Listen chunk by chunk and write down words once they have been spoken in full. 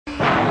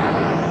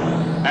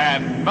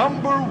And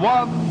number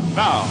 1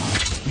 now.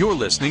 You're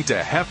listening to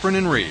Heffron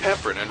and Reep.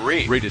 Heffron and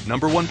Reep. Rated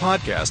number 1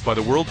 podcast by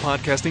the World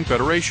Podcasting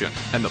Federation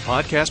and the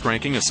Podcast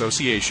Ranking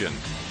Association.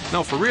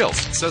 No, for real. It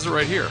says it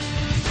right here.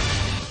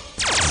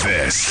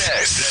 This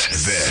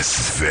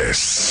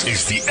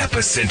is the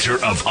epicenter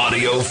of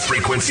audio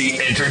frequency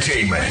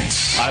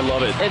entertainment. I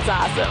love it. It's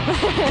awesome.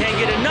 Can't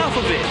get enough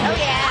of it. Oh,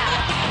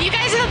 yeah. You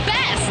guys are the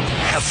best.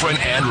 Heffron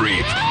and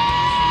Reep.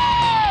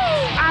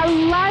 I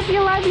love you,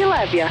 love you,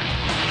 love you.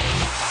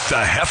 The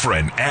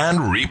Heffron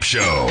and Reep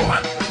Show.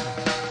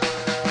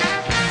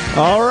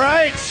 All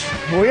right,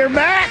 we're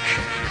back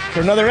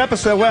for another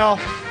episode. Well,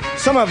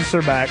 some of us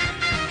are back.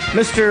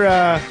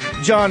 Mr.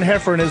 John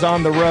Heffron is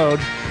on the road.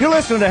 You're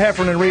listening to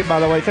Heffron and Reep, by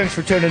the way. Thanks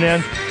for tuning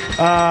in.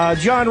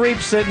 John Reep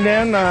sitting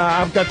in.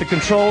 I've got the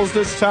controls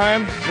this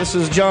time. This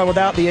is John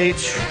without the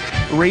H,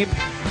 Reep.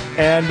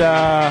 And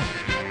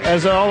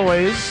as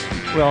always,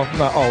 well,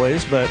 not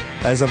always, but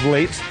as of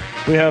late,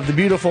 we have the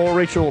beautiful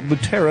Rachel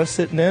Butera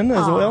sitting in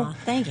as well.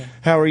 Thank you.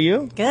 How are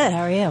you? Good.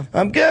 How are you?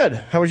 I'm good.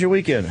 How was your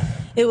weekend?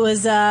 It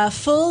was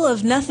full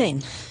of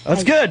nothing.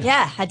 That's good.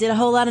 Yeah, I did a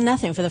whole lot of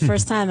nothing for the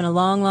first time in a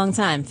long, long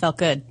time. Felt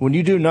good. When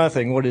you do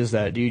nothing, what is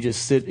that? Do you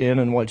just sit in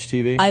and watch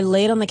TV? I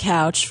laid on the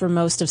couch for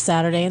most of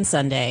Saturday and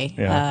Sunday.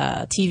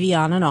 Yeah. TV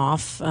on and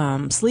off,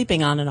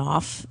 sleeping on and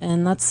off,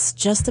 and that's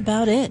just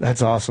about it.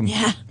 That's awesome.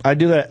 Yeah. I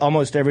do that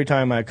almost every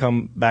time I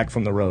come back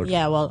from the road.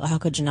 Yeah, well, how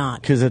could you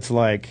not? Because it's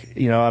like,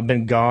 I've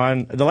been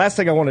gone. The last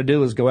thing I want to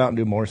do is go out and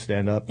do more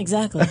stand-up.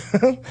 Exactly.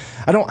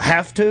 I don't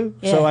have to,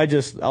 Yeah. so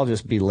I'll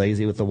just be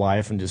lazy with the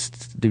wife and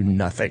just do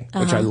nothing,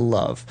 which I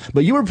love.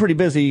 But you were pretty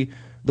busy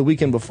the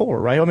weekend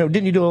before, right? I mean,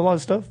 didn't you do a lot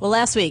of stuff? Well,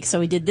 last week.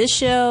 So we did this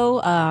show.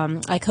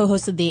 I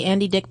co-hosted the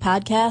Andy Dick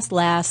podcast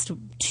last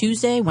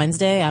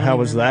Wednesday. How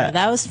was that?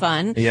 That was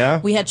fun. Yeah.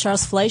 We had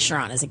Charles Fleischer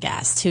on as a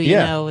guest, who,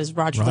 was the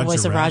Roger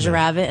voice of Roger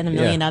Rabbit and a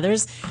million Yeah.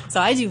 others. So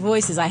I do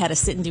voices. I had to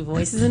sit and do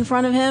voices in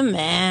front of him.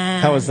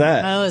 Man. How was that?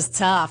 It was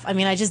tough. I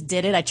mean, I just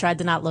did it. I tried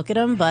to not look at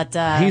him, but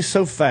He's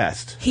so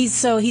fast.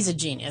 he's a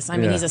genius. I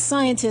mean, Yeah. he's a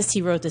scientist.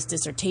 He wrote this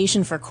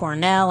dissertation for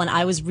Cornell, and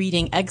I was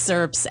reading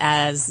excerpts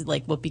as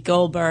like Whoopi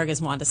Goldberg,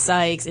 as Wanda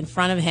Sykes in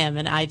front of him,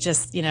 and I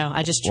just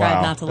tried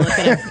Wow. not to look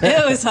at him.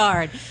 It was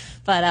hard,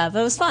 but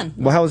it was fun.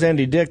 Well, how was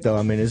Andy Dick, though?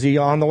 I mean, is he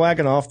on the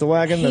wagon, off the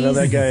wagon? I know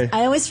that guy.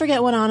 I always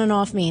forget what on and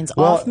off means.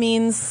 Well, off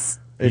means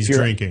If He's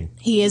you're- drinking.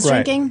 he is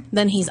Right. drinking,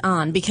 then he's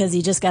on because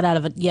he just got out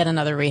of yet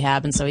another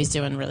rehab, and so he's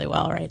doing really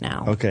well right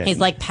now. Okay. He's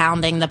like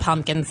pounding the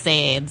pumpkin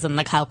seeds and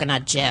the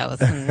coconut juice,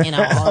 and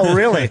Oh,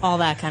 really? all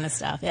that kind of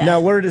stuff. Yeah.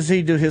 Now, where does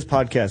he do his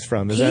podcast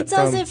from? Is He that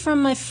does from- it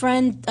from my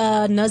friend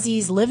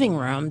Nuzzy's living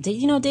room. Do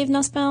you know Dave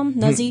Nussbaum?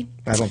 Nuzzy?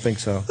 I don't think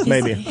so.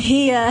 Maybe.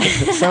 He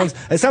It sounds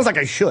like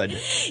I should.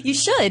 You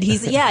should.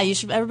 You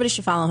should. Everybody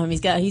should follow him.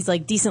 He's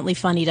like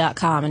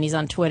decentlyfunny.com, and he's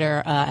on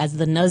Twitter as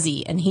the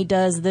Nuzzy, and he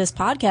does this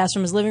podcast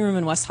from his living room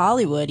in West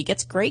Hollywood. He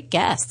gets great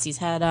guests. He's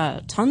had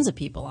tons of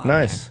people on.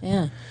 Nice. There.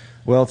 Yeah.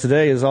 Well,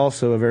 today is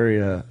also a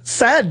very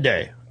sad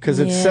day because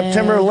it's Yeah.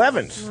 September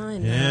 11th. I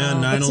know. Yeah,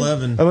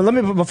 9/11. I mean, let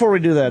me before we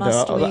do that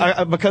Must though,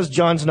 we? because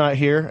John's not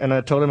here, and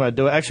I told him I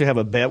actually have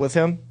a bet with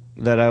him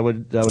that I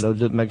would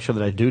make sure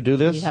that I do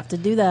this. You have to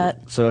do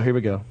that. So here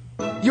we go.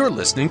 You're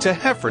listening to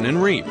Heffron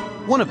and Reep.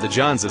 One of the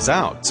Johns is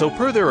out, so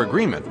per their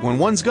agreement, when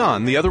one's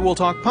gone, the other will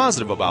talk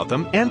positive about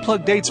them and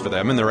plug dates for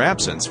them in their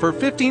absence for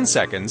 15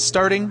 seconds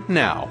starting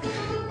now.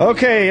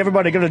 Okay,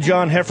 everybody go to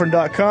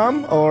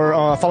johnheffron.com or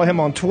follow him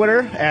on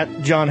Twitter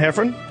at John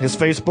Heffron. His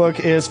Facebook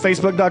is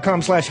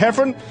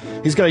facebook.com/Heffron.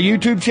 He's got a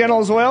YouTube channel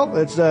as well.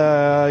 It's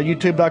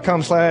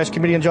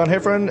youtube.com/comedian John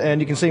Heffron,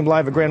 and you can see him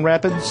live at Grand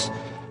Rapids.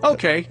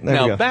 Okay, There we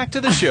go. now back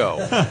to the show.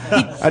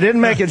 I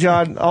didn't make it,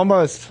 John.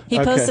 Almost. He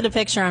Okay. posted a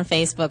picture on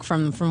Facebook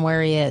from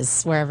wherever he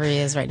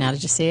is right now.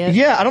 Did you see it?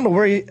 Yeah, I don't know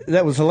where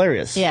that was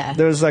hilarious. Yeah.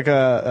 There was like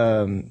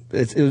a,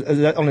 is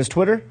that on his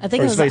Twitter? I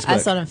think or it his was. I Facebook?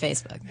 saw it on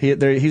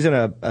Facebook. He's in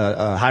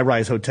a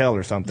high-rise hotel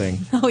or something.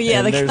 Oh yeah,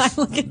 And the there's, guy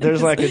looking at there's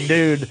his- like a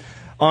dude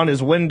on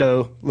his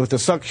window with the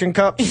suction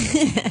cups,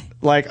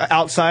 like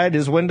outside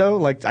his window.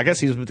 Like I guess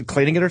he was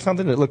cleaning it or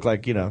something. It looked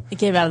like He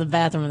came out of the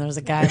bathroom and there was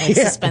a guy like,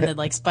 Yeah. suspended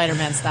like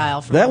Spider-Man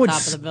style from that the would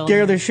top of the building.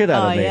 scare the shit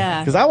out of me. Oh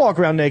yeah, Because I walk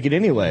around naked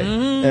anyway,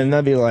 and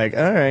I'd be like,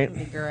 all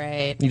right,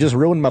 great. you just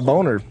ruined my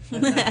boner.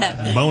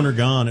 Boner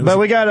gone. It was, But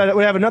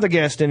we have another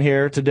guest in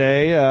here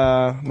today.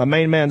 My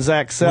main man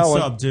Zach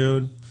Selwyn. what's up,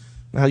 dude?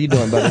 How you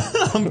doing, buddy?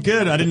 I'm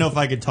good. I didn't know if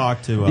I could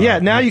talk to. Yeah,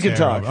 now you can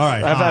Tara. talk. All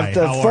right. I've Hi,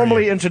 how are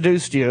formally you?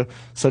 introduced you,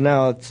 so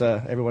now it's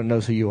everyone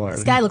knows who you are.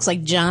 This guy looks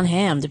like John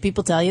Hamm. Did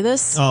people tell you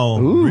this?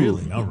 Oh, Ooh.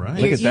 really? All right.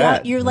 Look at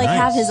that. You're like Nice.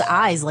 have his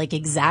eyes like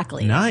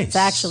exactly. Nice. It's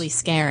actually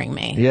scaring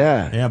me.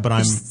 Yeah. Yeah, but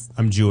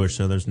I'm Jewish,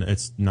 so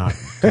it's not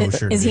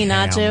kosher. to Is be he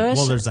not ham. Jewish?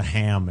 Well, there's a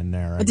ham in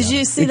there. I Did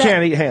you guess. see You that?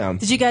 can't eat ham.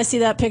 Did you guys see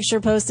that picture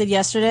posted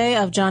yesterday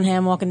of John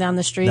Hamm walking down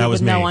the street That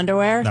was with no me.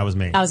 underwear? That was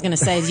me. I was going to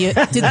say, did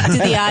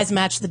the eyes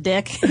match the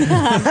dick?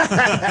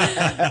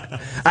 I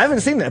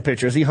haven't seen that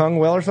picture. Is he hung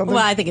well or something?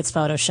 Well, I think it's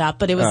Photoshop,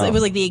 but it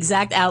was like the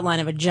exact outline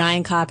of a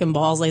giant cock and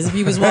balls, like as if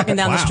he was walking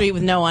down the street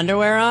with no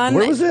underwear on.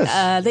 Where was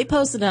this? They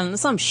posted on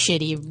some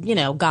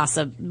shitty,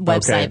 gossip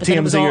website. Okay, But then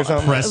it was TMZ all, or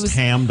something?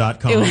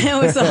 PressedHam.com.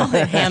 It was all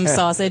ham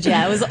sausage.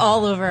 Yeah, it was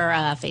all over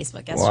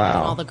Facebook yesterday. Wow. And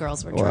all the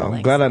girls were Well, trolling.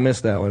 I'm glad I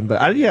missed that one.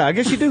 But I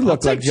guess you do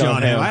look like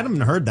John Hamm. I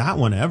haven't heard that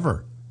one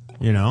ever.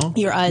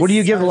 Your eyes What do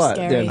you give are a lot,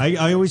 scary. Dan?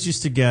 I always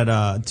used to get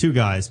two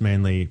guys,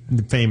 mainly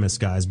famous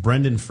guys.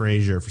 Brendan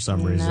Fraser for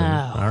some reason.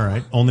 All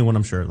right, only when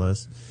I'm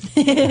shirtless.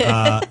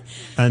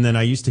 And then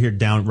I used to hear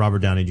Robert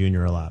Downey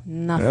Jr. a lot.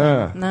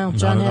 Nothing. No,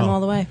 John Not at Hamm all.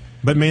 all the way.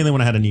 But mainly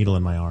when I had a needle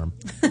in my arm.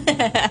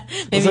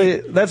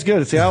 See, that's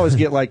good. See, I always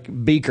get like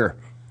Beaker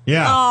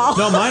Yeah. Oh.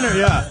 No, mine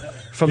are,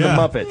 from Yeah.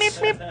 the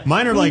Muppets.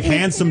 Mine are like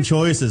handsome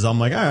choices. I'm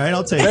like, all right,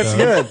 I'll take That's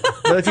those. good.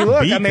 But if you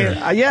look, I mean,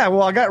 Beaker.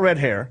 I got red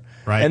hair.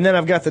 Right. And then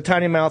I've got the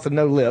tiny mouth and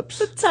no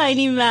lips.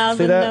 Tiny mouth.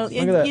 See and that? no, Look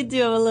at that. you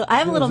do have a little. I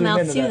have a little Zoom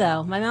mouth into too, that.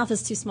 though. My mouth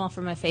is too small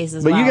for my face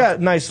as But well. you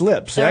got nice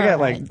lips. See, I They're got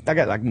all I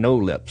got like no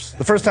lips.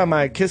 The first time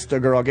I kissed a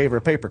girl, I gave her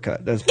a paper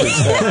cut. That's pretty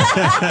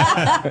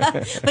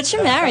sad. But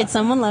you're married.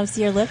 Someone loves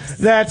your lips.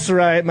 That's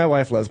right. My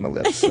wife loves my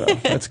lips, so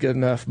that's good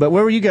enough. But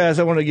where were you guys?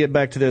 I want to get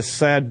back to this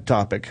sad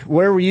topic.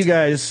 Where were you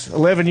guys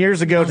 11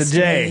 years ago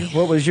today?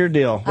 What was your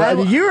deal?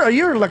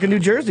 You're like a New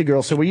Jersey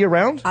girl, so were you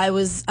around? I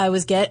was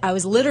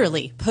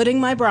literally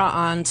putting my bra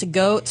on to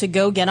go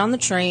get on the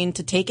train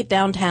to take it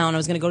downtown. I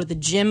was going to go to the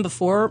gym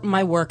before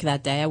my work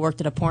that day. I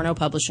worked at a porno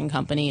publishing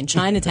company in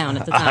Chinatown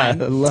at the I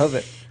time. love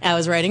it. I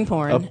was writing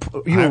porn.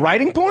 You were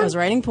writing porn? I was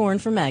writing porn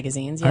for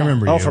magazines. Yeah. I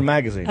remember you. Oh, for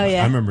magazines. Oh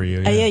yeah, I remember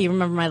you. Oh yeah, you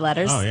remember my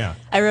letters? Oh, yeah.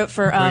 I wrote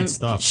for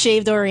stuff.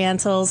 Shaved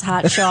Orientals,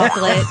 Hot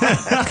Chocolate,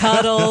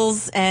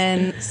 Cuddles,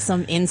 and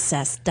some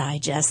incest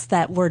digests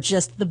that were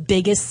just the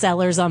biggest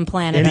sellers on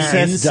planet Earth.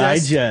 Incest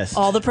Digest.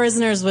 All the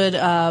prisoners would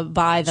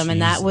buy them,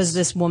 and that was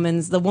this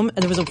woman's. There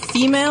was a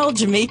female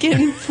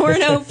Jamaican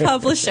porno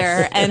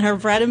publisher, and her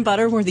bread and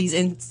butter were these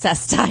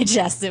incest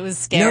digests. It was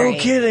scary. No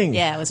kidding.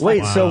 Yeah, it was.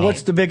 Wait, fucking so great.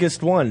 what's the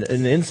biggest one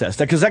in the incest?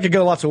 Because that could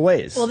go lots of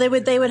ways. Well, they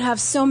would have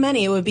so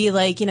many. It would be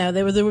like,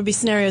 there would be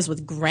scenarios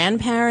with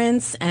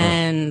grandparents,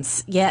 and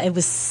it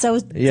was so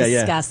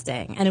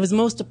disgusting, and it was the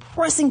most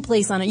depressing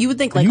place on it. You would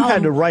think like you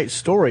had to write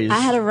stories. I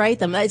had to write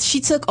them. She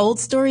took old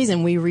stories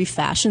and we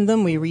refashioned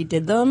them, we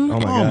redid them. Oh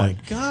my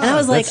god! And I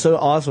was like, that's so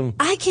awesome.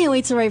 I can't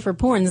wait to write for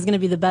porn. This is going to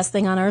be the best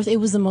thing on earth. It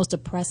was the most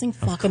depressing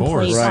fucking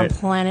place on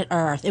planet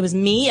Earth. It was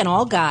me and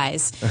all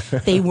guys.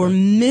 They were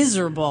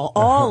miserable,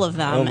 all of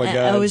them. Oh my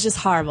God. It was just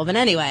horrible. But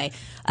anyway.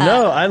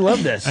 No, I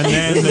love this. And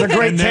then this is a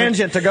great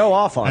tangent to go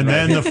off on. And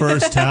then the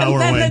first tower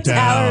went the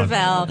down. tower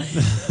fell.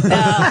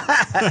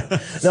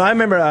 No, I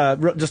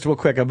remember just real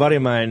quick. A buddy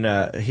of mine,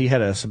 he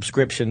had a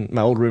subscription.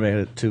 My old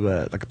roommate to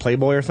like a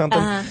Playboy or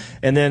something,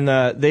 and then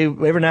they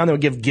every now and then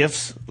would give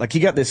gifts. Like he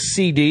got this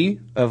CD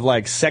of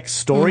like sex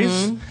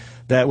stories.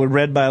 That were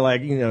read by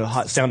like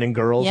hot sounding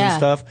girls and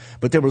stuff,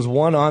 but there was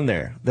one on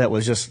there that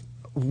was just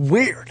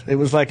weird. It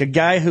was like a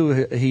guy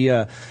who he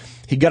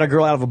got a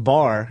girl out of a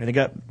bar and he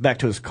got back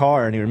to his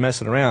car and he was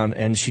messing around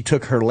and she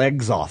took her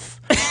legs off.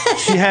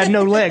 She had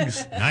no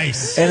legs.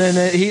 Nice. And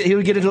then he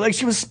would get into legs.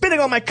 She was spitting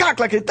on my cock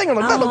like a thing on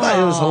a blah, blah,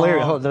 blah. It was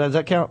hilarious. Oh, does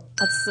that count?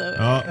 That's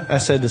so. I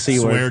said the C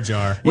word. Swear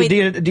jar.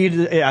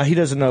 He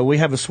doesn't know. We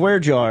have a swear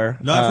jar.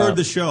 No, I've heard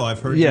the show. I've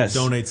heard yes.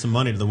 you donate some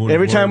money to the Wounded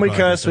Every time we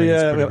Warrior cuss, Project. I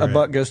think it's pretty a great.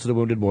 buck goes to the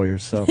Wounded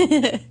Warriors. So,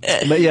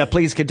 but yeah,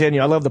 please continue.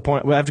 I love the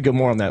point. We'll have to go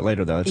more on that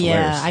later, though. It's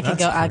hilarious. I could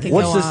go. I could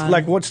What's go this on.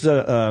 like? What's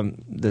the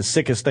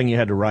sickest thing you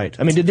had to write?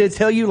 I mean, did they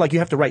tell you like you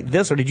have to write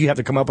this, or did you have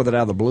to come up with it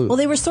out of the blue? Well,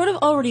 they were sort of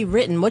already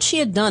written. What she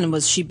had done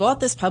was she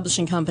bought this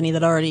publishing company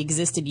that already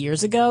existed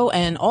years ago,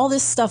 and all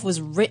this stuff was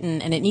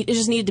written, and it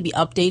just needed to be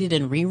updated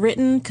and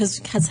rewritten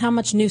because how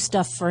much new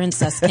stuff for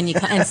incest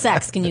and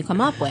sex can you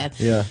come up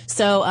with? Yeah.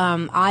 So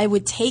I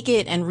would take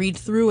it and read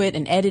through it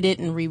and edit it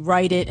and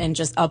rewrite it and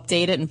just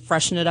update it and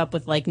freshen it up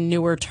with like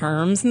newer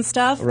terms and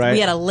stuff. Right. We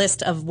had a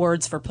list of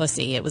words for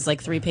pussy. It was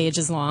like 3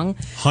 pages long.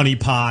 Honey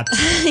pot.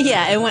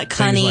 Yeah, it went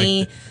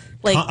cunny.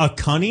 Like a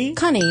cunny?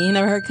 Cunny. You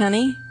never heard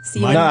cunny?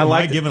 Am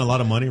I giving a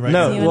lot of money right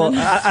no, now? well,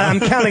 I'm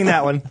counting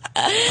that one. A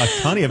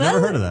cunny? I've never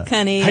heard of that.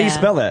 Cunny. How do you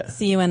spell that?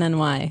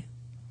 Cunny.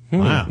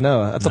 Wow.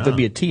 No, I thought there'd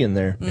be a T in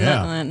there.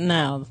 Yeah.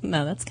 No,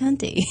 that's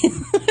cunty.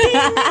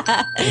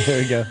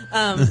 There you go.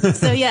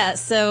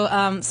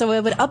 So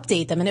it would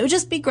update them, and it would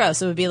just be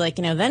gross. It would be like,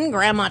 then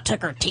Grandma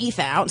took her teeth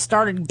out and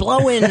started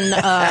blowing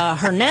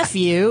her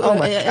nephew. Oh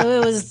my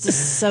it was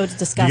just so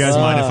disgusting. You guys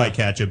mind if I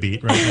catch a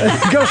beat right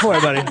now? Go for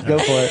it, buddy. Go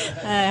for it.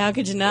 How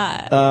could you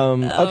not?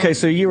 Okay,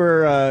 so you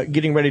were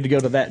getting ready to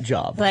go to that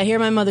job. But I hear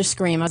my mother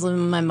scream. I was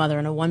living with my mother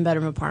in a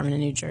 1-bedroom apartment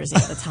in New Jersey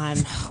at the time.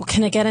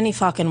 Can it get any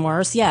fucking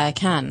worse? Yeah, it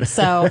can.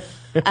 So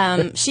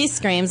She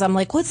screams. I'm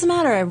like, what's the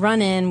matter? I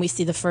run in. We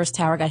see the first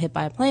tower got hit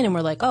by a plane, and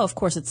we're like, oh, of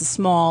course, it's a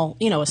small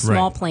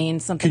plane.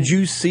 Something. Could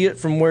you see it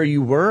from where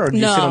you were, or did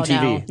you see it on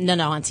TV?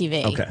 No, on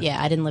TV. Okay.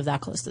 Yeah, I didn't live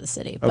that close to the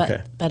city.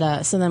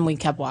 But so then we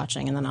kept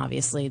watching, and then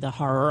obviously the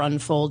horror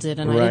unfolded,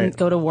 and I didn't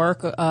go to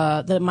work.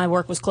 My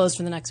work was closed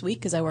for the next week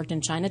because I worked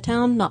in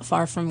Chinatown, not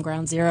far from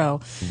Ground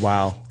Zero.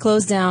 Wow.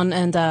 Closed down,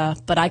 and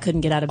but I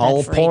couldn't get out of bed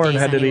All for 8 porn days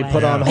had to be anyway.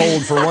 put on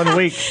hold for 1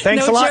 week.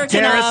 Thanks No a lot,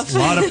 jerking Terrence.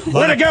 off.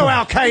 Way to go,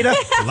 Al Qaeda.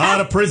 A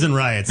lot of prison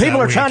riots. People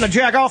that are week. trying to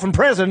jack off in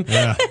prison,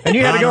 and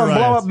you had to go and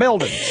blow up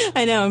buildings.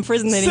 I know, in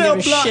prison they didn't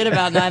give a shit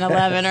about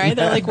 9/11, right?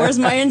 They're like, where's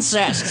my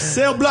incest?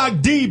 Cell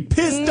block D,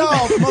 pissed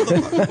off,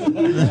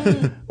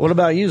 motherfucker. What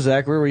about you,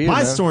 Zach? Where were you?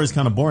 My story's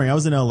kind of boring. I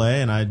was in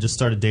L.A. and I just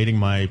started dating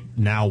my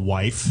now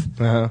wife,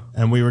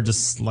 and we were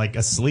just like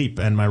asleep,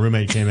 and my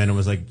roommate came in and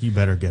was like, "You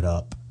better get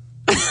up."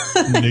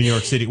 New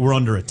York City, we're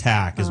under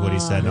attack, is what he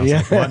said. And I was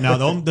like, what?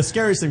 Now, the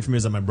scariest thing for me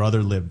is that my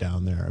brother lived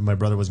down there, and my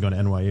brother was going to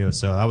NYU,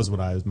 so that was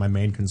my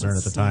main concern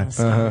at the time.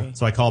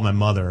 So I called my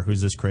mother,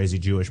 who's this crazy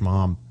Jewish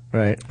mom,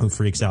 who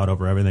freaks out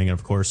over everything, and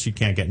of course, she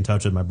can't get in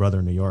touch with my brother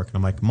in New York. And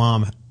I'm like,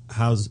 Mom,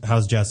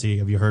 how's Jesse?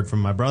 Have you heard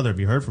from my brother? Have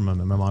you heard from him?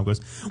 And my mom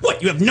goes,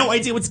 what? You have no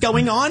idea what's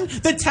going on?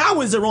 The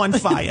towers are on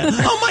fire.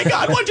 Oh my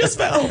God, one just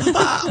fell.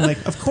 I'm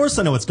like, of course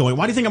I know what's going on.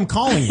 Why do you think I'm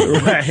calling you?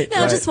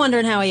 Just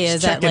wondering how he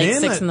is at like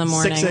 6 in the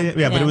morning. 6 a.m.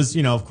 Yeah, but it was,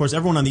 of course,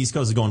 everyone on the East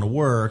Coast is going to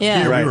work.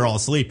 Yeah. Here, we were all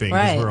sleeping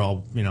because we're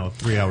all,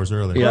 3 hours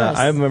early. Yeah,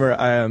 I remember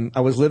I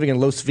was living in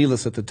Los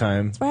Feliz at the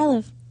time. That's where I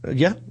live.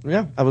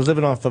 Yeah. I was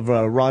living off of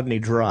Rodney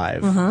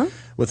Drive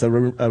with a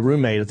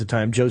roommate at the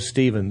time, Joe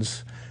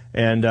Stevens,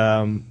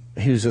 and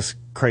he was this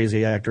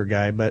crazy actor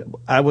guy. But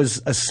I was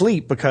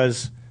asleep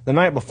because the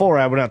night before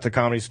I went out to the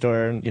Comedy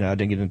Store, and I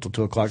didn't get in until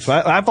 2 o'clock. So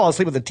I fall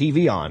asleep with the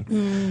TV on,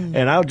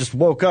 and I just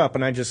woke up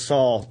and I just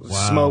saw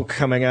smoke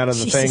coming out of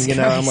the thing.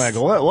 I'm like,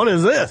 what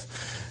is this?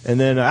 And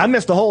then I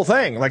missed the whole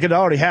thing, like it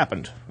already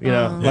happened.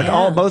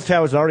 Both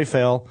towers already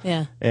fell.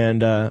 Yeah.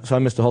 And so I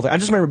missed the whole thing. I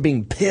just remember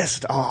being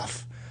pissed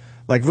off.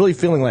 Like really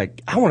feeling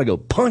like I want to go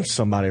punch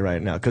somebody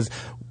right now because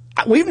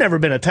we've never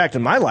been attacked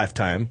in my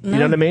lifetime. You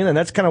know what I mean? And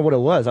that's kind of what it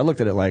was. I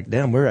looked at it like,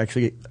 damn,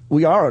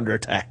 we are under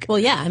attack. Well,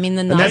 yeah. I mean,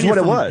 and that's what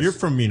it was. You're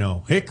from,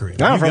 Hickory.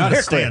 I'm from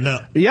Hickory. Stand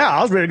up. Yeah,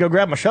 I was ready to go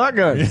grab my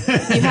shotgun. You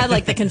had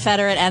like the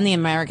Confederate and the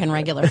American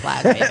regular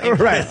flag. Right?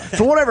 Right.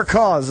 For whatever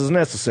cause is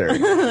necessary.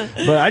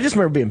 But I just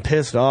remember being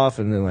pissed off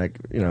and then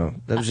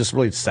that was just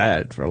really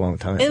sad for a long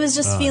time. It was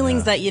just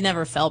feelings that you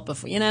never felt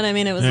before. You know what I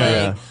mean? It was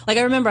like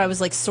I remember I was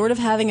like sort of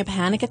having a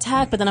panic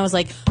attack, but then I was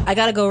like, I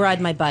got to go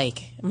ride my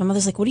bike. And my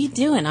mother's like, what are you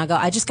doing? I go,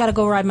 I just got to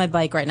go ride my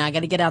bike right now. I got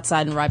to get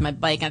outside and ride my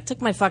bike. And I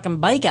took my fucking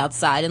bike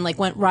outside and like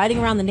went riding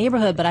around the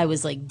neighborhood, but I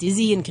was like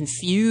dizzy and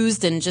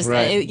confused and just,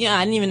 I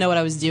didn't even know what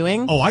I was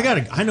doing. Oh, I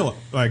know. All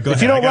right, go ahead.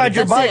 If you don't ride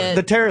your bike,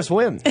 the terrorists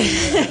win.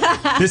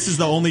 This is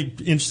the only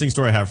interesting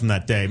story I have from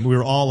that day. We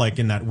were all like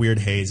in that weird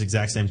haze,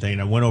 exact same thing.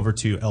 And I went over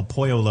to El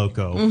Pollo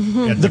Loco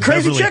at the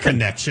Crazy Beverly Chicken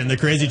Connection, the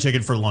Crazy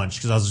Chicken for lunch,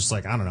 because I was just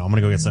like, I don't know, I'm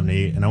going to go get something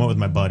to eat. And I went with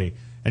my buddy.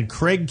 And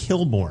Craig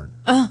Kilborn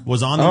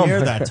was on the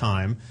air that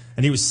time,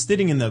 and he was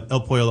sitting in the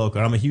El Pollo Loco.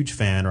 And I'm a huge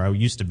fan, or I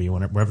used to be,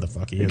 wherever the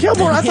fuck he is.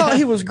 Kilborn, I thought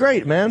he was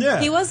great, man.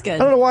 Yeah. He was good. I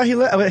don't know why he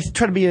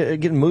tried to be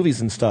getting movies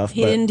and stuff.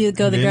 He didn't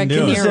go the Greg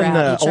Kinnear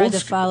route. He tried to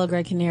follow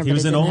Greg Kinnear, but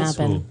it didn't happen.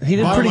 School. He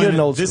did pretty good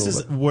in old school. This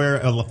is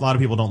where a lot of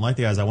people don't like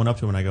the guys. I went up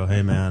to him and I go,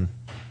 hey, man,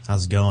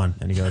 how's it going?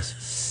 And he goes,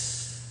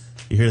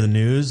 you hear the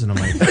news? And I'm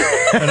like,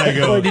 and I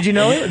go, did you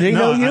know him? Did he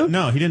know you?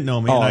 No, he didn't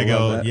know me. And I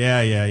go, yeah.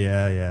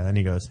 And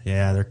he goes,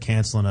 yeah, they're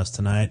canceling us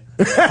tonight.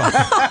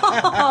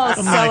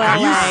 I'm like, LA.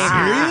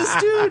 Are you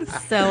serious,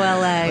 dude? So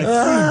LA.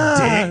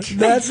 You dick.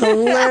 That's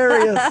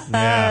hilarious.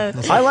 Yeah.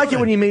 I like it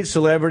when you meet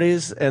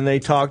celebrities and they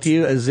talk to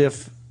you as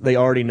if they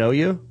already know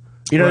you.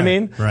 You know what I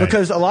mean? Right.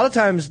 Because a lot of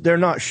times they're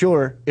not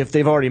sure if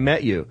they've already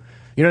met you.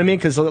 You know what I mean?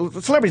 Because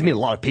celebrities meet a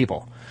lot of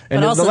people. And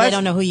but also they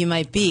don't know who you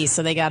might be,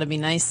 so they got to be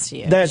nice to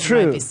you. That's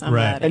true.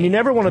 Right. And you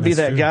never want to be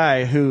that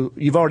guy who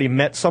you've already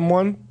met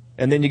someone,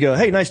 and then you go,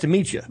 hey, nice to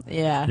meet you.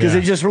 Yeah. Because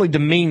it just really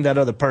demeaned that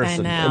other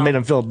person and made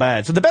them feel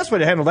bad. So the best way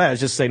to handle that is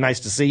just say,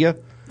 nice to see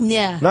you.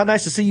 Yeah. Not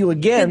nice to see you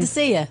again. Good to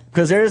see you.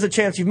 Because there is a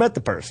chance you've met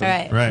the person.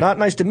 Right. Not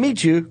nice to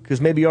meet you,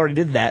 because maybe you already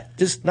did that.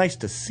 Just nice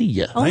to see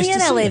you. Only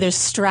nice in LA there's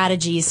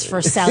strategies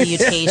for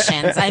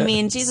salutations. I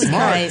mean, Jesus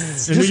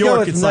Christ. In New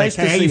York, it's like,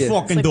 hey, how you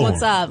fucking doing?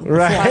 What's up?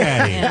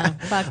 Right.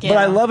 Fuck yeah. But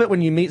I love it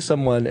when you meet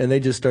someone and they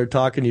just start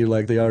talking to you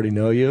like they already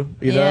know you.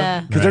 You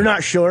know? Because they're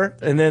not sure.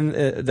 And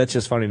then that's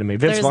just funny to me.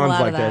 Vince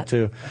Vaughn's like that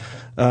too.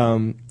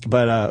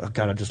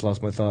 God, I just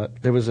lost my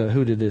thought. There was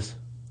who did this?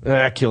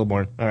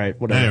 Kilborn. All right,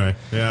 whatever. Anyway,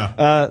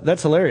 yeah.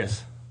 That's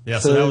hilarious. Yeah,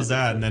 so that was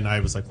that, and then I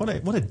was like, what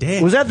a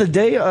day. Was that the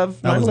day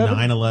of 9/11? That was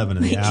 9/11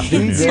 in the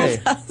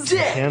afternoon.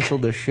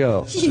 Canceled the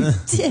show. You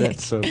dick.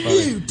 That's so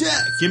funny. You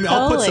dick.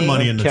 I'll put some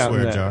money in the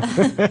swear jar.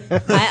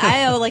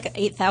 I owe like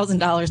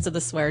 $8,000 to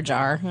the swear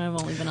jar.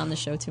 I've only been on the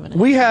show 2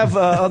 minutes. We have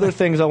other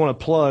things I want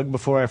to plug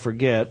before I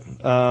forget.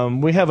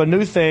 We have a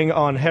new thing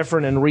on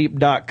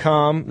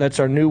heffronandreep.com. That's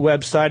our new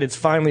website. It's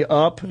finally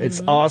up.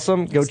 It's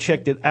awesome. Go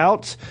check it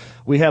out.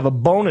 We have a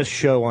bonus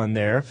show on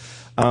there.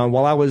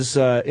 While I was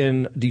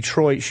in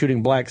Detroit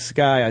shooting Black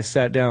Sky, I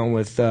sat down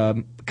with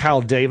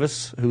Kyle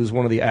Davis, who's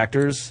one of the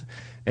actors,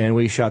 and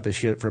we shot this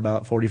shit for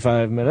about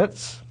 45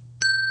 minutes.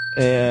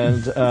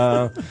 And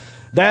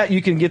that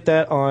you can get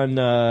that on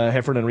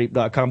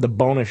heffronandreep.com, the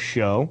bonus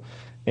show.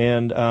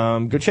 And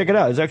go check it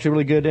out. It's actually a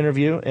really good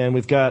interview. And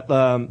we've got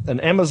an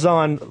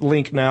Amazon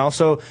link now.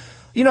 So,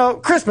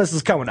 Christmas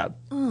is coming up.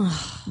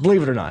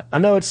 Believe it or not. I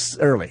know it's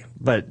early,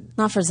 but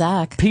not for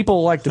Zach.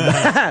 People like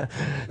to.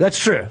 That's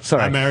true.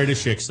 Sorry. I married a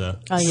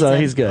shiksa. Oh, so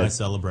he's good. I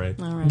celebrate.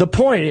 Right. The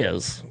point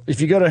is, if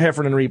you go to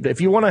Heffron and Reep,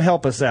 if you want to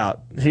help us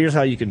out, here's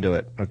how you can do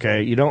it.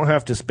 Okay, you don't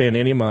have to spend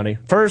any money.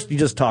 First, you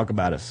just talk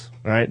about us.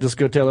 All right, just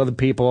go tell other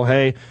people,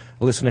 hey,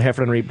 listen to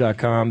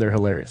heffronandreep.com. They're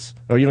hilarious.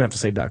 Or you don't have to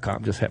say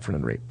 .com, just Heffron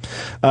and Reep.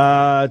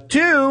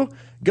 2,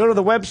 go to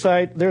the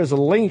website. There's a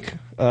link,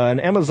 an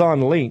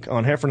Amazon link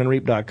on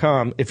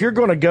heffronandreep.com. If you're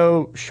going to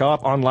go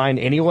shop online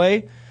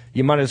anyway,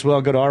 you might as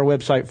well go to our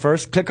website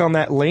first. Click on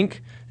that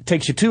link. It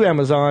takes you to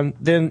Amazon.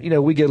 Then,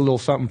 we get a little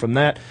something from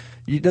that.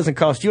 It doesn't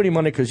cost you any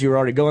money because you're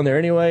already going there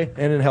anyway,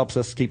 and it helps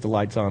us keep the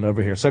lights on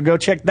over here. So go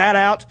check that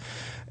out.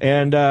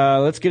 And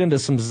let's get into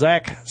some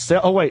Zach.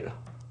 Oh, wait.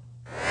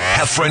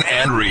 Heffron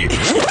and Reep.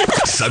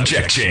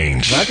 Subject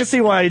change. I can see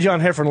why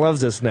John Heffron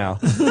loves this now.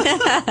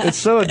 It's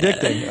so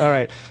addicting. All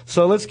right.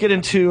 So let's get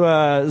into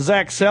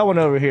Zach Selwyn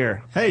over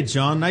here. Hey,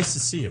 John. Nice to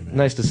see you, man.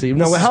 Nice to see you.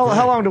 No,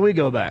 how long do we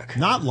go back?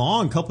 Not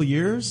long. Couple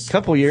years.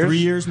 3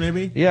 years,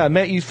 maybe. Yeah, I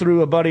met you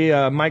through a buddy,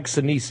 Mike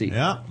Sinisi.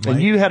 Yeah.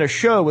 And you had a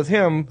show with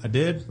him. I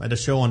did. I had a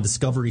show on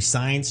Discovery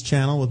Science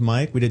Channel with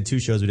Mike. We did 2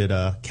 shows. We did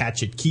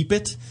Catch It, Keep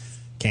It.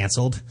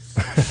 Canceled.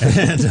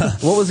 And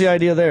what was the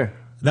idea there?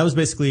 That was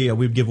basically,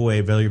 we'd give away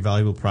very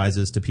valuable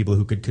prizes to people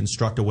who could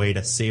construct a way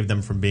to save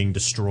them from being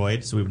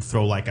destroyed. So we would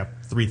throw like a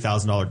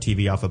 $3,000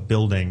 TV off a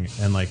building,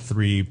 and like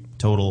 3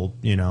 total,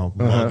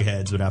 lug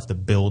heads would have to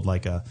build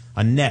like a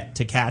net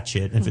to catch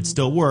it. And if it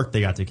still worked,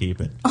 they got to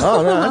keep it.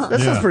 Oh, no, that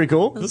sounds pretty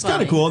cool. It was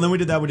kind of cool. And then we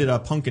did that. We did a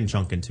Pumpkin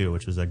Chunkin' too,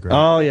 which was a great.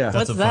 Oh, yeah. That's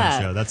What's a fun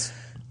that? show. That's a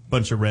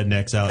bunch of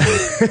rednecks out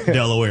in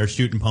Delaware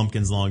shooting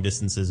pumpkins long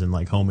distances in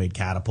like homemade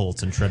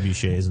catapults and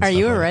trebuchets and Are stuff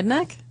you a like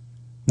redneck?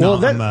 No,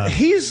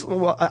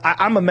 well,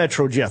 I'm a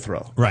Metro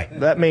Jethro. Right.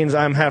 That means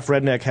I'm half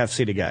redneck, half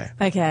city guy.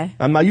 Okay.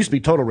 I used to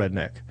be total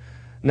redneck.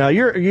 Now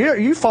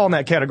you fall in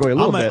that category a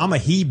little bit. I'm a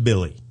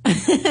Hebe-Billy.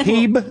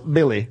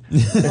 Hebe-Billy.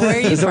 Where are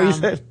you Is that what you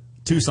from? said?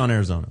 Tucson,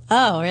 Arizona.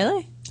 Oh,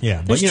 really?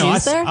 Yeah, There's but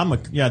Jews there?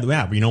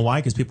 But you know why?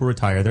 Because people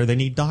retire there. They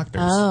need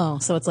doctors. Oh,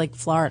 so it's like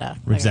Florida.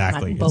 Like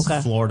Exactly. Boca.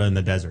 It's Florida in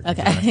the desert.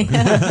 Okay.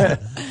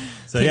 Exactly.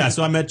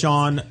 So I met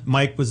John.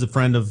 Mike was a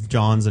friend of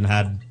John's and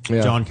had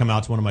John come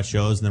out to one of my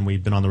shows, and then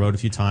we've been on the road a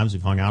few times.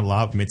 We've hung out a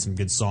lot. We made some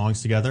good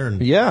songs together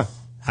and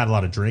had a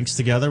lot of drinks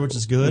together, which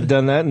is good. We've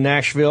done that in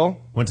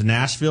Nashville. Went to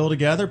Nashville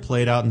together,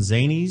 played out in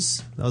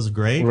Zanies. That was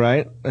great.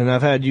 Right. And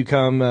I've had you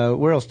come,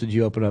 where else did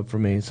you open up for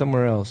me?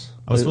 Somewhere else.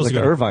 I was supposed like to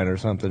go to Irvine or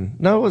something.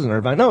 No, it wasn't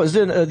Irvine. No, it was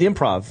in the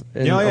Improv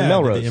in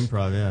Melrose. The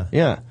Improv, yeah.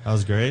 Yeah. That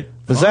was great.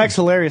 But Zach's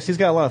hilarious. He's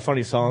got a lot of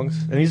funny songs.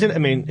 And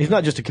he's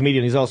not just a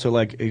comedian. He's also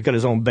he's got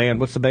his own band.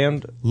 What's the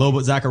band?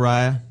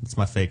 Zachariah. That's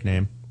my fake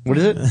name. What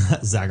is it?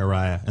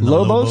 Zachariah. And the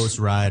Lobos? Lobos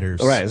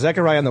Riders. All right.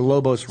 Zachariah and the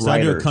Lobos So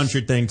Riders. I do a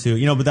country thing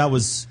too. But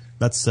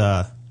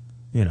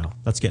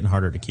that's getting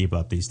harder to keep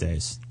up these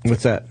days.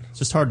 What's that? It's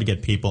just hard to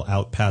get people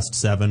out past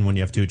 7 when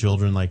you have 2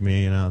 children like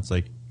me. It's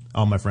like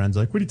all my friends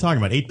are like, what are you talking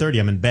about? 8:30,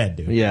 I'm in bed,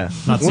 dude. Yeah.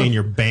 I'm not seeing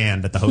your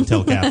band at the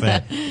hotel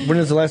cafe. When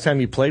was the last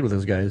time you played with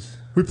those guys?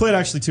 We played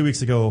actually 2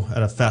 weeks ago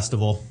at a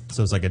festival.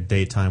 So it was like a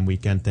daytime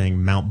weekend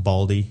thing, Mount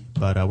Baldy.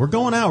 But we're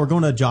going out. We're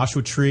going to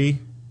Joshua Tree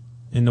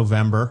in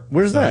November.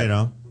 Where's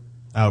that?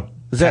 Out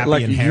Is that Happy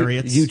like and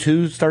Harriet's. you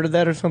two started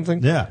that or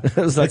something? Yeah.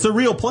 It's like- It's a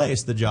real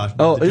place, the is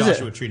Joshua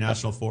it? Tree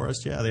National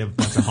Forest. Yeah, they have a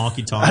bunch of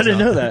honky tonks. I didn't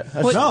know that.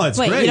 No, it's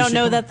Wait, great. you don't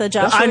know that the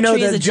Joshua I know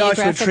Tree is that a Joshua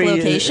geographic Tree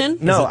location?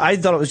 No, I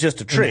thought it was just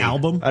a tree.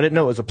 album? I didn't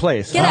know it was a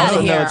place. Get I outta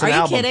also know here. it's an Are you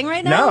album. kidding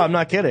right now? No, I'm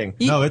not kidding.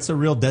 No, it's a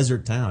real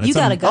desert town. You It's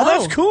gotta go. Oh,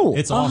 that's cool.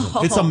 It's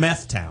awesome. It's a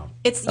meth town.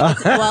 It's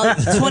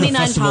 29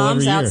 festival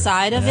Palms every year.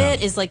 outside of Yeah.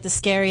 it is like the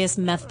scariest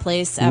meth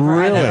place ever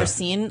I've Really? ever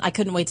seen. I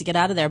couldn't wait to get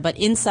out of there. But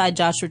inside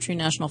Joshua Tree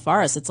National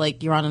Forest, it's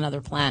like you're on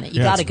another planet. You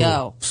Yeah, gotta it's cool.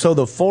 go. So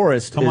the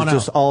forest Come is on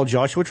just out. all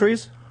Joshua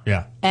trees?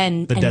 Yeah.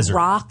 And desert.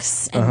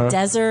 rocks and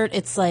desert.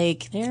 It's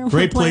like they're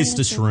Great place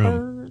to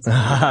planets and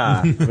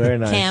shroom. birds. Very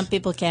nice.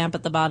 People camp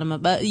at the bottom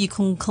of, but you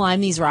can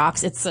climb these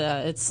rocks.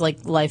 It's like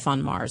life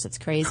on Mars. It's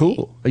crazy.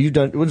 Cool. Are you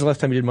done? When's the last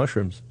time you did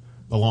mushrooms?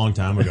 A long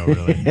time ago,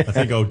 really. I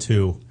think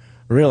 2002.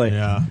 Really?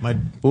 Yeah. My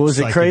Was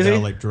it crazy?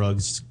 psychedelic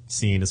drugs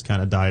scene has kind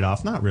of died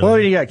off. Not really. Well,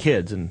 you got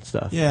kids and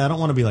stuff. Yeah, I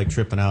don't want to be like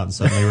tripping out and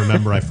suddenly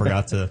remember I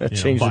forgot to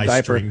Change the buy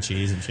diaper. string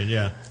cheese and shit.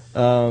 Yeah.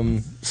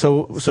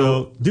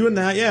 So doing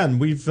that, yeah, and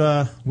we've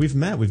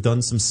met, we've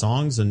done some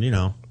songs, and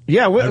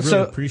yeah, I really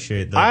so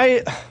appreciate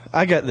that.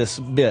 I got this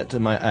bit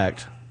in my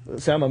act.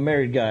 So I'm a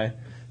married guy,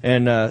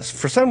 and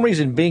for some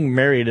reason, being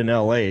married in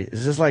L.A.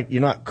 is just like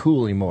you're not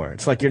cool anymore.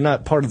 It's like you're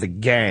not part of the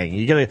gang.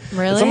 You gotta.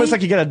 Really? It's almost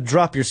like you gotta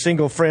drop your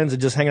single friends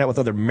and just hang out with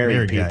other married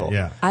Married guy, people.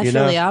 yeah. I You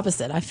feel know? the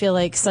opposite. I feel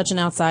like such an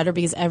outsider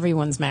because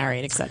everyone's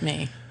married except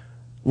me.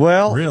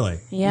 Well, Really?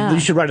 Yeah. You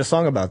should write a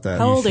song about that.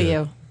 How old are should.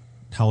 you?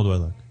 How old do I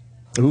look?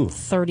 Ooh,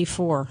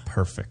 34.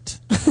 Perfect.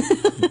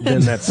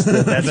 then that's what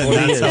he That's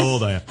is. how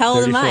old I am. How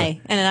old am 34.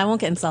 I? And I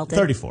won't get insulted.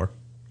 34.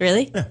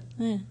 Really?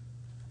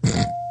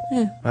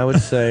 I would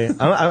say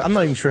I'm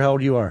not even sure how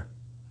old you are.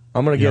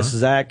 I'm gonna guess are?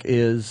 Zach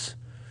is.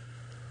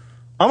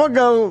 I'm gonna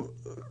go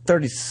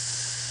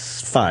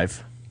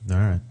 35, All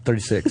right.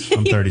 36,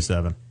 I'm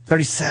 37.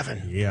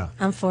 37. Yeah.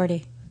 I'm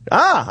 40.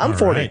 I'm All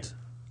 40. right.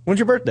 When's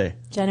your birthday?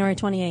 January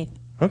 28th.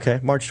 Okay,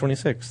 March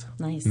 26th.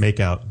 Nice. Make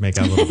out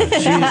a little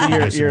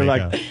bit. You're Make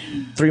like out.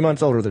 3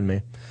 months older than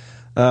me.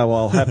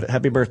 Well,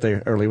 happy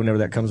birthday early whenever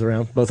that comes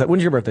around. Both.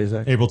 When's your birthday,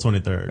 Zach? April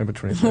 23rd. April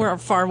 23rd. We're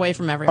far away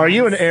from everyone. Are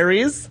you an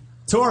Aries?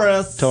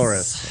 Taurus.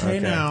 Taurus. Hey Okay.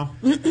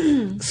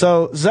 now.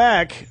 So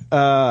Zach,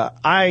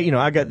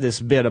 I got this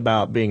bit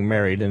about being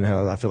married and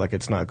how I feel like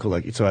it's not cool.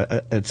 Like, so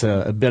it's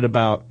a bit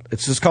about.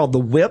 It's just called the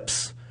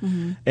whips,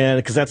 and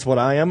because that's what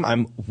I am.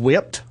 I'm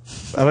whipped.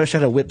 I wish I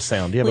had a whip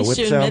sound. Do you have At a least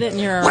whip you sound? admit it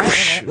and you're all right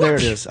with it. There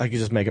it is. I could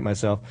just make it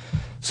myself.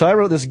 So I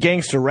wrote this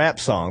gangster rap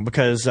song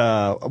because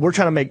we're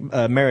trying to make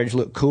marriage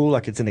look cool,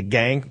 like it's in a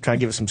gang, trying to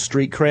give it some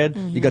street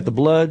cred. You got the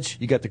Bloods,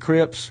 you got the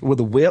Crips, with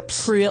the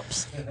whips.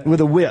 Crips. With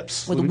the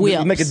whips. With the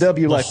You make a whips.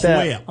 W like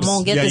that. Whips. I'm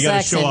gonna get yeah, this you gotta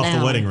accent show off now.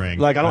 the wedding ring.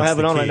 Like, I don't That's have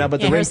it the on right key. now, but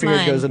Yeah, the ring here's finger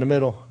mine. goes in the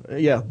middle.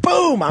 Yeah.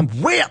 Boom! I'm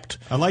whipped!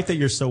 I like that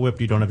you're so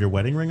whipped you don't have your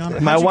wedding ring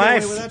on. My How'd you get away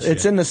wife, with that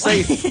it's shit? in the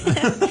safe.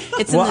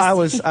 It's in Well,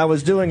 this- I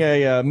was doing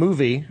a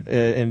movie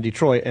in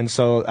Detroit, and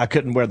so I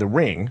couldn't wear the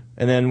ring.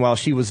 And then while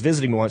she was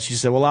visiting me once, she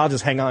said, "Well, I'll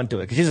just hang on to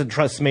it because she doesn't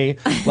trust me.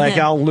 Like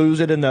I'll lose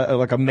it, and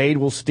like a maid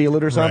will steal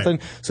it or something."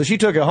 Right. So she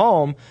took it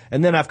home,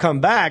 and then I've come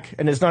back,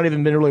 and it's not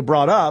even been really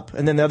brought up.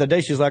 And then the other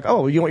day, she's like,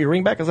 "Oh, you want your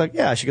ring back?" I was like,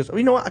 "Yeah." She goes, "Oh,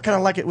 you know what? I kind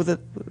of like it with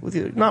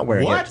you not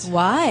wearing What? it."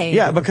 Why?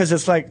 Yeah, because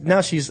it's like now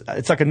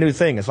it's like a new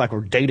thing. It's like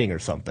we're dating or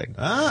something.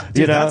 Dude,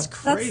 You know? that's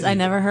crazy. I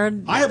never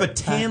heard. I have a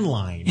tan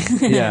line.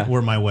 Yeah.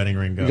 Where my wedding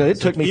ring goes. It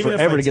took me Even if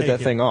forever I to get take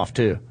that it- thing off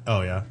too.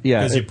 Oh yeah. Yeah,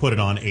 Because you it- put it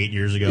on 8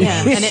 years ago.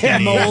 Yeah, when I and was it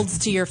 20. molds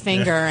to your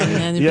finger, and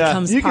then it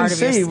becomes you part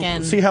can of see, your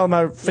skin. See how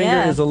my finger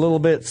Yeah. is a little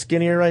bit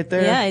skinnier right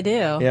there? Yeah, I do.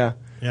 Yeah.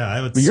 Yeah,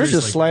 I would. But yours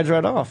just seriously- slides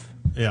right off.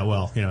 Yeah,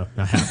 well,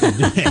 I have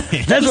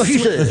to. That's what he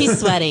said. He's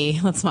sweaty.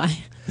 That's why.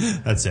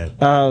 That's it.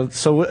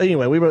 So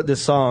anyway, we wrote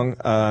this song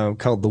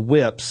called "The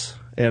Whips,"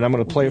 and I'm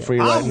going to play it for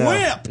you right I'm now.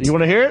 whipped! You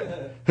want to hear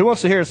it? Who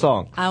wants to hear a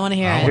song? I want to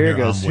hear I it. Here it wanna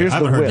hear goes. I'm Here's I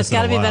the haven't heard whip. this It's got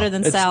to in be a better while.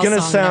 than It's Sal's going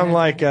to song sound there.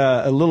 like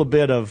a little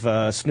bit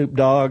of Snoop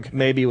Dogg,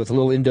 maybe with a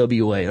little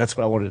NWA. That's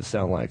what I wanted it to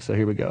sound like. So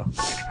here we go.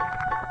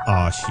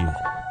 Oh shit.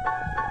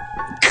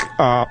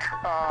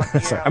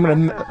 Sorry, I'm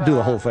going to do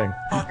the whole thing.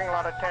 Parking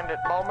lot attendant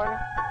Bowman.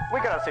 We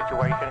got a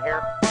situation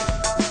here.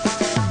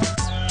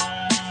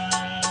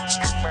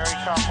 Married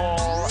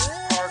couple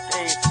parked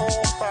a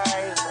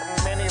full-size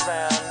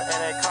minivan in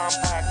a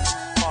compact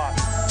spot.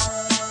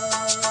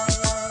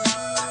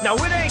 Now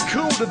it ain't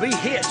cool to be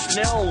hitched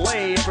in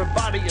LA.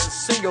 Everybody is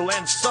single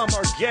and some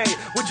are gay,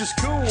 which is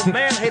cool,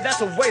 man. Hey, that's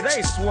the way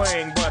they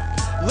swing. But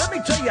let me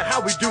tell you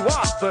how we do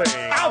our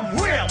thing. I'm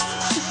whipped.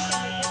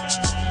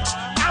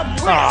 I'm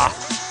whipped.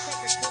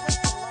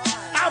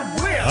 I'm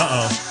whipped.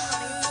 Uh oh.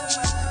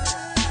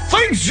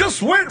 Things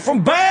just went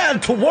from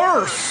bad to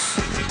worse.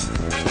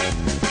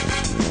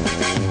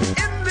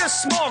 In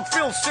this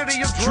smog-filled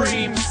city of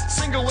dreams,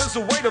 single is the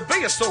way to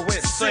be, so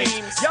it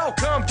seems. Y'all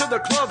come to the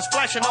clubs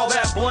flashing all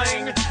that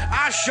bling.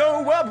 I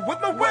show up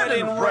with my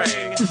wedding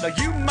ring. Now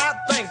you might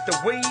think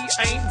that we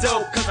ain't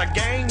dope, cause our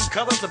gang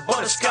colors are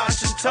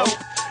butterscotch and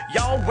taupe.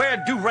 Y'all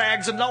wear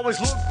do-rags and always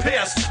look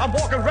pissed. I'm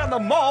walking around the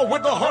mall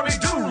with a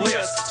honey-do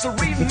list. So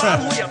read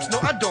my lips. No,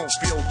 I don't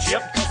feel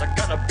gypped, cause I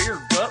got a beer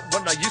gut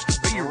when I used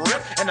to be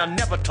ripped. And I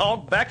never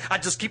talk back, I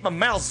just keep my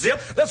mouth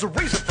zipped. There's a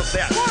reason for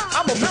that.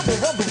 I'm a member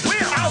of the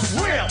whip. I'm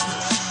whipped.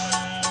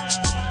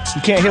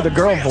 You can't hear the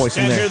girl voice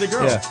in Can't there. hear the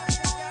girl. Yeah.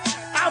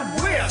 I'm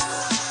whipped.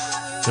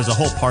 There's a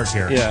whole part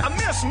here. Yeah. I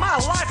miss my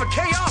life of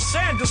chaos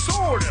and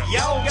disorder.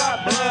 Y'all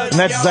got blood, And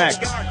that's y'all Zach.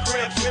 got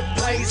crips with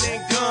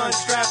blazing guns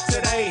strapped to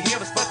their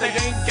hips, but they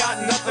ain't got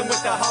nothing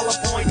with the hollow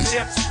point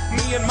tips.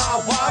 Me and my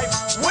wife,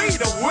 we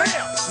the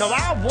whips. Now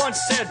I once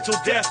said till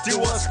death do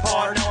us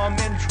part. Now I'm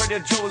in Trader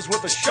Joe's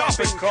with a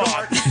shopping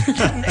cart.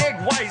 Getting egg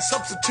white,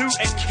 substitute,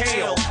 and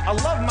kale. I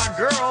love my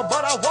girl,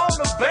 but I want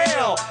a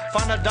bail.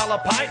 Find a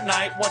 $1 pint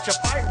night, watch a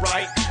fight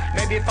right.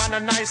 Maybe find a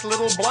nice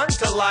little blunt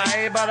to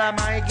light. But I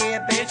might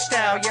get bitched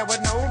out, yeah,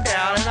 with no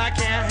doubt. And I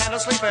can't handle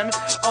sleeping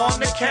on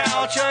the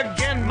couch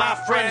again, my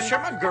friend. Sure,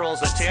 my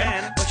girl's a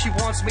 10, but she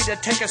wants me to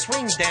take a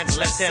swing dance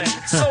lesson.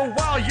 So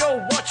while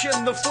you're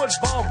watching the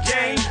football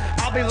game,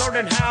 I'll be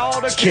learning how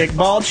to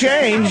Kickball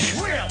change.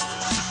 I'm whipped.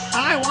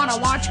 I want to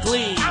watch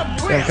Glee. I'm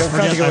Yeah, whipped. I'm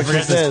trying to get I what she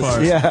forget this says.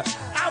 part. Yeah.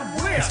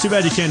 I'm whipped. It's too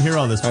bad you can't hear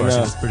all this part.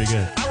 know. It's pretty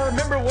good. I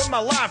remember when my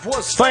life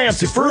was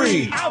Fancy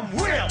free. I'm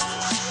whipped.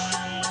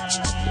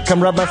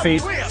 Come rub my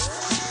feet. I'm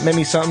whipped. Make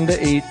me something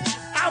to eat.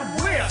 I'm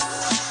whipped.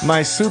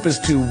 My soup is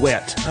too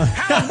wet.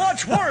 How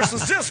much worse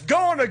is this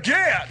gonna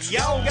get?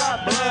 Y'all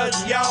got blood,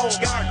 y'all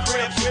got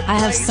crips with I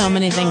have so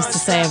many things to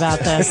say about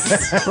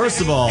this.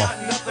 First of all,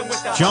 nothing with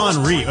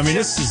John Reep. I mean,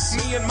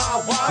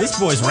 this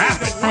boy's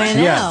rapping. I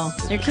know. Yeah.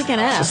 You're kicking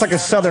ass. It's like a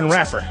southern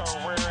rapper.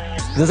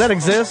 Does that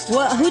exist?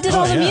 Well, who did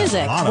all the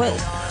music? A lot of What-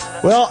 them.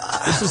 Well,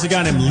 This is a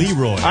guy named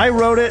Leroy. I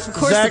wrote it.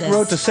 course Zach it is.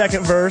 wrote the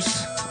second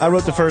verse. I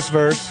wrote the first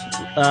verse.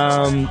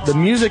 The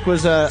music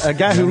was a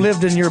guy who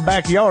lived in your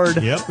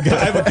backyard. Yep.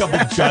 I have a couple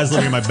of guys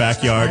living in my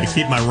backyard to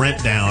keep my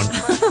rent down.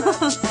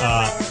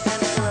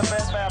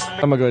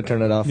 I'm going to go ahead and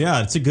turn it off.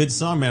 Yeah, it's a good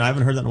song, man. I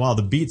haven't heard that in a while.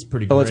 The beat's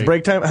pretty great. Oh, it's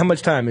break time? How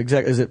much time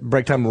exactly? Is it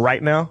break time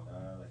right now?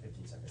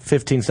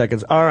 15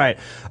 seconds. All right.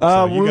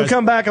 When we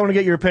come back, I want to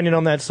get your opinion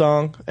on that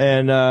song,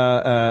 and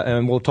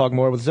we'll talk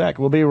more with Zach.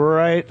 We'll be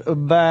right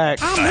back.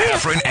 The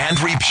Heffron and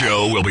Reep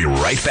Show will be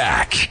right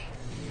back.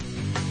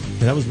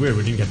 Yeah, that was weird.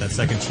 We didn't get that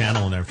second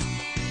channel in there.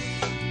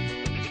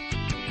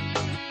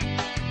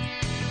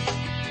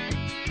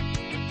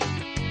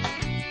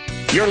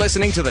 You're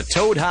listening to the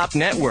Toad Hop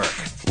Network,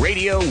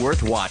 radio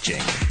worth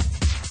watching.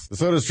 The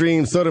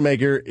SodaStream Soda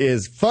Maker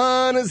is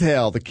fun as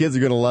hell. The kids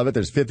are going to love it.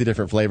 There's 50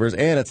 different flavors,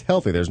 and it's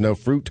healthy. There's no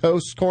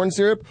fructose, corn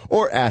syrup,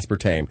 or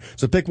aspartame.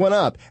 So pick one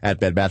up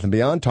at Bed Bath &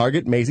 Beyond,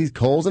 Target, Macy's,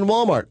 Kohl's, and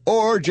Walmart.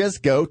 Or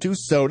just go to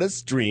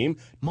SodaStream.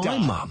 My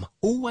mum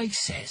always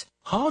says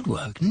hard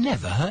work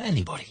never hurt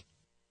anybody.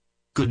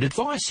 Good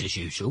advice as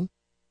usual.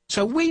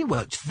 So we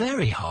worked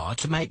very hard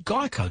to make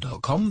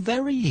Geico.com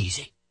very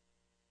easy.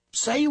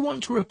 Say you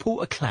want to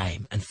report a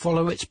claim and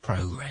follow its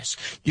progress.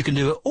 You can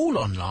do it all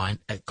online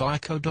at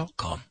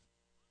Geico.com.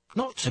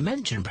 Not to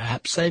mention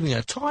perhaps saving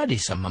a tidy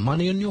sum of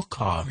money on your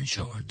car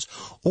insurance.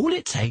 All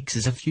it takes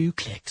is a few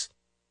clicks.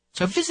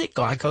 So visit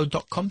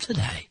Geico.com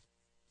today.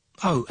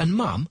 Oh, and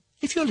Mum,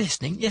 if you're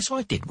listening, yes,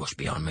 I did wash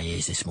behind my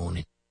ears this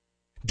morning.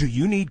 Do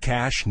you need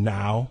cash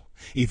now?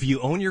 If you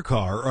own your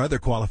car or other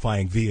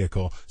qualifying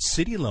vehicle,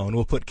 City Loan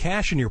will put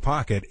cash in your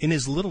pocket in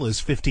as little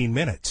as 15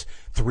 minutes.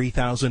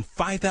 $3,000,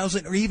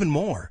 $5,000, or even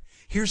more.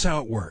 Here's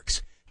how it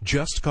works.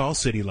 Just call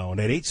City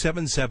Loan at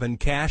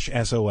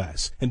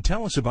 877-CASH-SOS and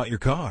tell us about your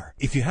car.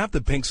 If you have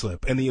the pink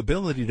slip and the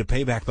ability to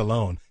pay back the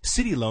loan,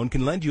 City Loan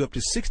can lend you up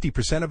to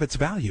 60% of its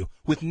value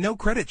with no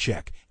credit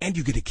check, and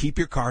you get to keep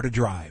your car to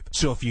drive.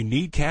 So if you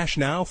need cash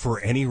now for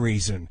any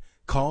reason,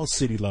 call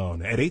City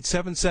Loan at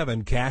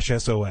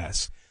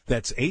 877-CASH-SOS.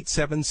 That's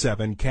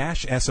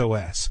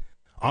 877-CASH-SOS.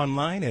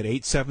 Online at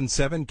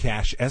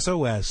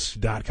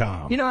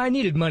 877-CASHSOS.com. You know, I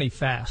needed money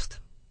fast.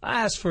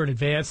 I asked for an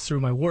advance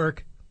through my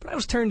work, but I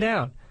was turned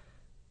down.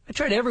 I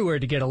tried everywhere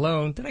to get a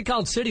loan. Then I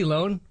called City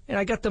Loan, and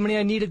I got the money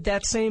I needed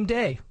that same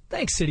day.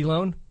 Thanks, City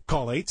Loan.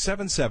 Call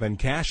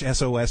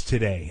 877-CASH-SOS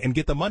today and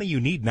get the money you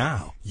need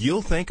now.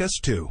 You'll thank us,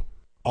 too.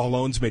 All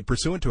loans made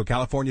pursuant to a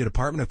California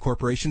Department of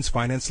Corporations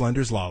Finance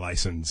Lenders Law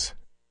License.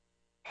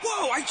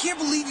 Whoa, I can't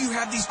believe you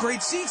have these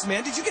great seats,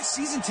 man. Did you get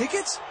season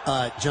tickets?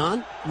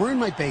 John, we're in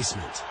my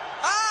basement.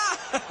 Ah,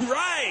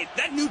 right.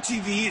 That new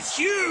TV is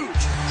huge.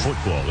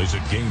 Football is a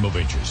game of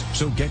inches,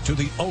 so get to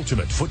the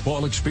ultimate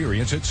football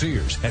experience at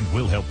Sears, and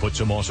we'll help put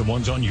some awesome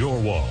ones on your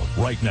wall.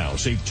 Right now,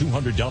 save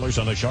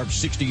 $200 on a sharp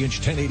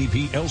 60-inch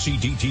 1080p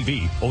LCD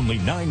TV, only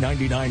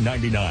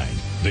 $999.99.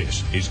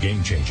 This is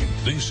game-changing.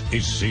 This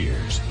is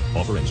Sears.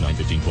 Offer ends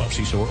 9/15/12.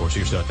 See store or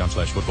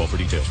sears.com/football for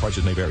details.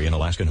 Prices may vary in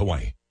Alaska and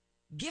Hawaii.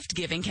 Gift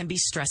giving can be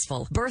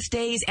stressful.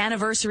 Birthdays,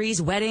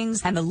 anniversaries,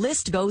 weddings, and the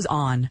list goes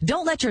on.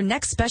 Don't let your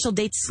next special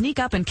date sneak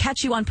up and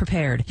catch you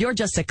unprepared. You're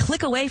just a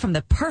click away from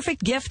the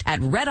perfect gift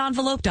at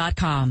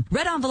RedEnvelope.com.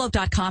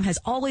 RedEnvelope.com has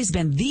always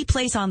been the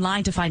place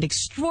online to find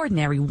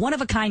extraordinary,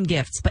 one-of-a-kind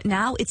gifts, but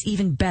now it's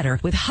even better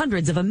with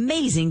hundreds of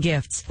amazing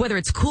gifts. Whether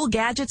it's cool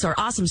gadgets or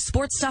awesome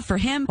sports stuff for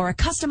him or a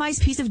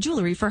customized piece of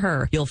jewelry for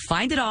her, you'll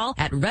find it all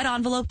at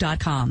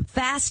RedEnvelope.com.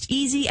 Fast,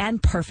 easy,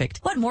 and perfect.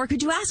 What more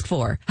could you ask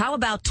for? How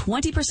about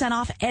 20%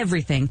 off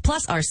everything,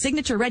 plus our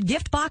signature red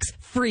gift box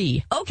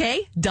free.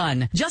 Okay,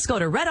 done. Just go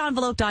to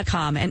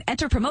RedEnvelope.com and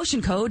enter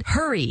promotion code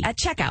HURRY at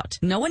checkout.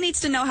 No one needs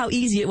to know how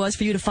easy it was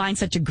for you to find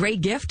such a great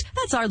gift.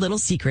 That's our little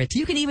secret.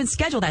 You can even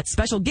schedule that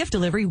special gift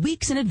delivery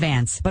weeks in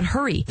advance. But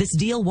hurry, this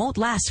deal won't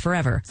last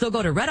forever. So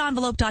go to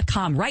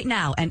RedEnvelope.com right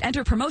now and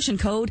enter promotion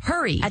code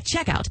HURRY at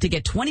checkout to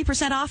get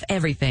 20% off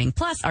everything,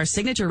 plus our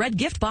signature red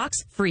gift box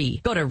free.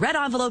 Go to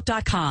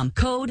RedEnvelope.com,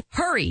 code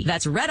HURRY.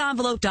 That's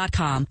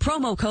RedEnvelope.com,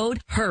 promo code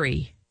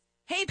HURRY.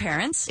 Hey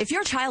parents, if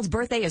your child's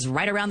birthday is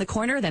right around the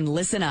corner, then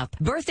listen up.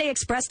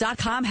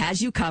 BirthdayExpress.com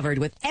has you covered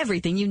with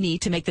everything you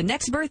need to make the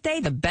next birthday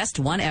the best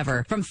one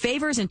ever. From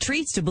favors and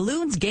treats to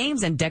balloons,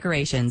 games, and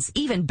decorations.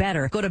 Even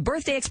better, go to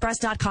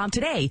BirthdayExpress.com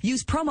today.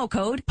 Use promo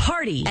code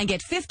PARTY and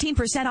get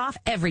 15% off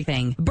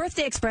everything.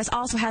 Birthday Express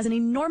also has an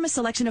enormous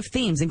selection of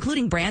themes,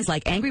 including brands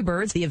like Angry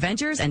Birds, The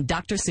Avengers, and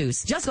Dr.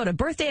 Seuss. Just go to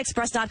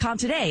BirthdayExpress.com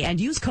today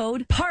and use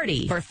code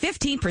PARTY for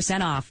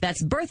 15% off.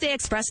 That's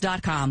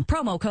BirthdayExpress.com.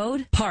 Promo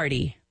code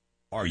PARTY.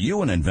 Are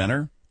you an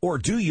inventor? Or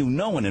do you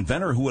know an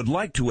inventor who would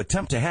like to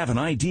attempt to have an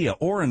idea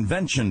or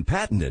invention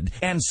patented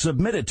and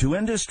submit it to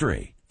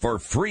industry? For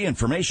free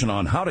information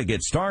on how to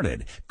get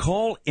started,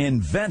 call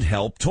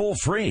InventHelp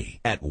toll-free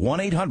at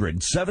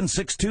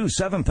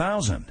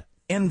 1-800-762-7000.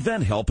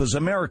 InventHelp is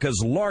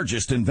America's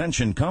largest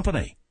invention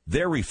company.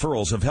 Their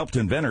referrals have helped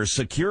inventors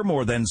secure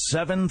more than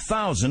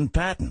 7,000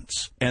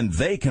 patents, and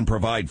they can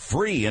provide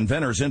free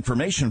inventors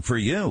information for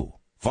you.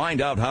 Find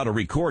out how to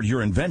record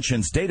your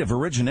invention's date of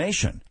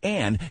origination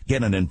and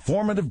get an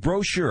informative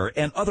brochure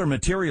and other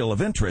material of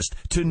interest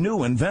to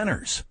new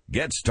inventors.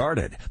 Get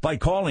started by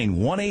calling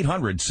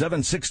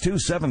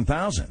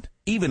 1-800-762-7000.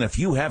 Even if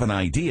you have an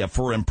idea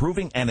for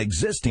improving an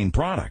existing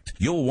product,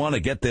 you'll want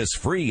to get this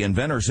free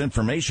inventor's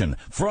information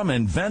from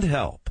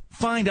InventHelp.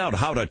 Find out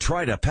how to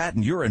try to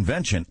patent your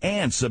invention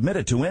and submit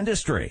it to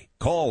industry.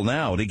 Call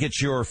now to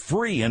get your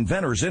free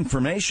inventor's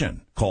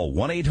information. Call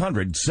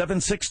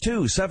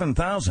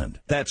 1-800-762-7000.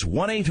 That's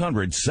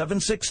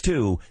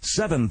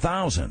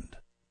 1-800-762-7000.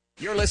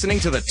 You're listening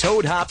to the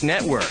Toad Hop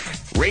Network,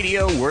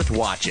 radio worth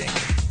watching.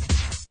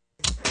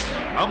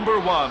 Number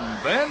one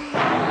then,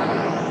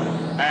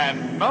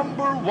 and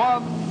number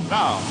one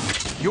now.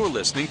 You're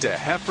listening to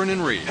Heffron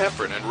and Reep.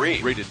 Heffron and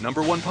Reep. Rated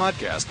 #1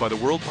 podcast by the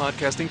World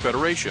Podcasting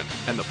Federation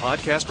and the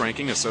Podcast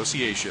Ranking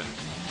Association.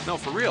 No,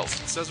 for real. It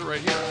says it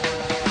right here.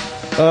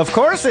 Of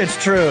course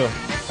it's true.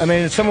 I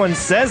mean, if someone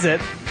says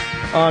it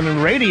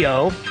on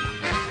radio,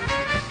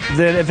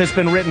 then if it's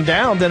been written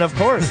down, then of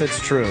course it's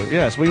true.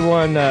 Yes, we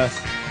won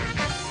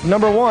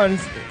 #1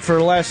 for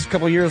the last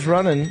couple of years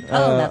running.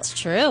 That's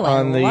true.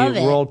 On the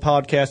World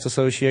Podcast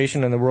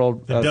Association and the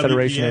World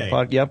Federation of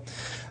Podcast. Yep.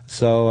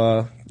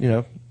 So,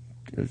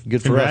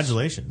 good for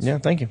Congratulations. us. Yeah,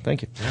 thank you.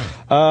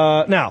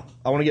 Yeah. Now,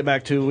 I want to get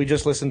back to, we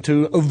just listened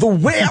to The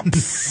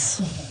Whips.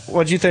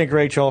 What'd you think,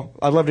 Rachel?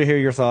 I'd love to hear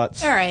your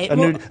thoughts. All right.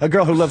 A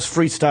girl who loves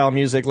freestyle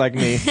music like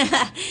me.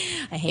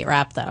 I hate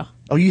rap, though.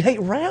 Oh, you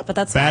hate rap? But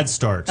that's bad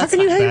start. How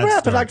can you hate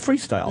rap and like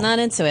freestyle? Not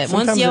into it.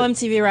 Sometimes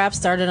Once Yo MTV Rap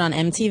started on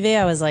MTV,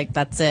 I was like,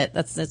 that's it.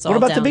 It's all What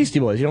about down. the Beastie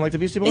Boys? You don't like the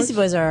Beastie Boys? Beastie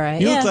Boys are all right.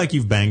 You yeah. look like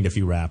you've banged a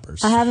few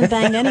rappers. I haven't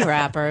banged any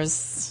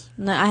rappers.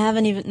 No, I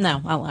haven't even.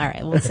 No. Oh, all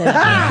right. We'll say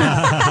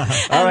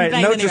that. All right.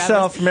 Note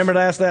yourself. Remember to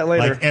ask that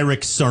later. Like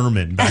Eric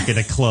Sermon back at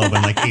a club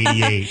in like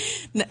 '88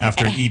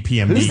 after an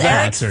EPMD Who's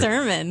Eric concert.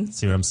 Sermon?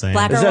 See what I'm saying?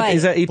 Black or white?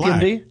 Is that EPMD?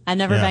 Black. I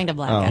never banged a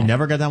black guy. You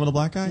never got down with a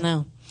black guy?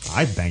 No.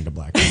 I banged a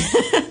black guy.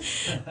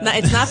 No,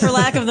 it's not for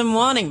lack of them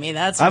wanting me.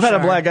 That's for I've had sure.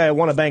 a black guy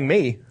want to bang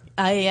me.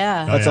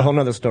 Yeah. That's a whole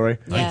nother story.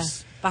 Yeah.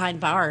 Behind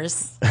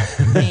bars.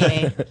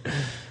 Yeah.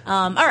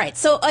 All right.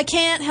 So I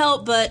can't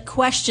help but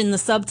question the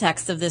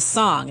subtext of this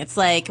song. It's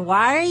like,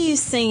 why are you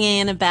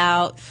singing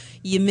about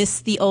you miss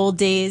the old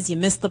days, you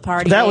miss the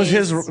party That days? was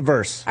his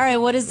verse. All right.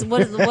 What is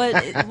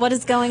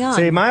going on?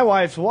 See, my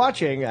wife's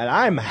watching, and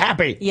I'm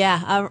happy.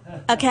 Yeah.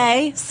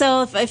 Okay.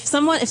 So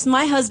if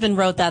my husband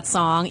wrote that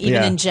song,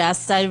 even in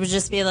jest, I would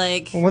just be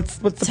like, what's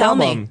the tell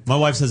problem? me. My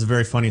wife has a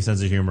very funny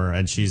sense of humor,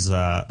 and she's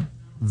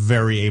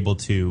very able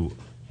to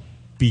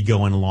be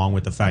going along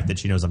with the fact that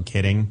she knows I'm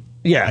kidding.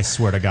 Yeah. I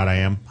swear to God I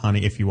am,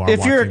 honey, if you are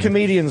If you're a watching.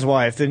 comedian's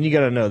wife, then you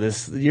got to know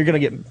this. You're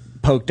going to get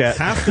poked at.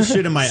 Half the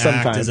shit in my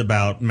sometime. act is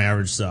about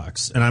marriage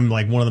sucks, and I'm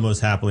like one of the most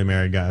happily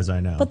married guys I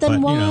know. But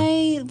then why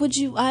you know. would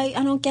you? I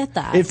don't get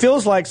that. It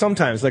feels like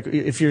sometimes, like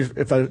if you're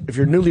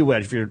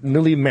newlywed, if you're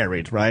newly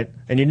married, right,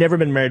 and you've never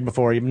been married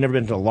before, you've never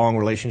been in a long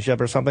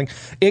relationship or something,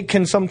 it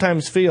can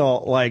sometimes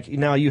feel like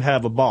now you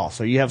have a boss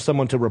or you have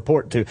someone to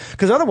report to,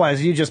 because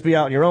otherwise you just be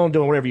out on your own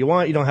doing whatever you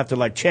want. You don't have to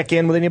like check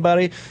in with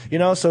anybody,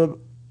 So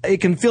it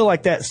can feel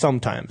like that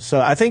sometimes. So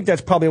I think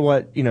that's probably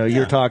what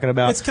you're talking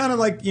about. It's kind of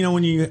like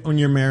when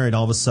you're married,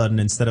 all of a sudden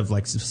instead of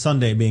like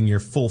Sunday being your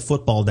full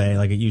football day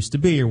like it used to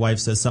be, your wife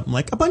says something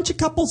like, "A bunch of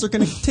couples are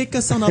going to take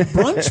us on a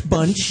brunch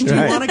bunch. Do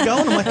you want to go?"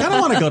 And I'm like, "I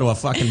don't want to go to a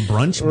fucking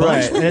brunch bunch."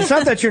 Right, and it's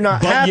not that you're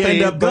not But happy, you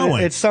end up but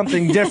going. it's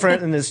something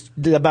different and it's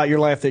about your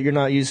life that you're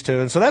not used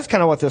to, and so that's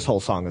kind of what this whole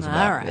song is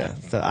about. All right. Yeah,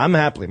 so I'm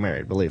happily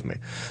married, believe me.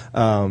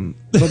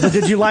 But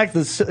did you like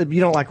this?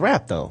 You don't like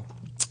rap though.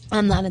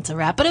 I'm not into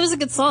rap, but it was a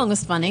good song. It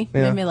was funny.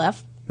 Yeah. Made me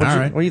laugh.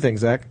 What do you think,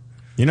 Zach?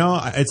 I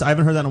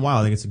haven't heard that in a while.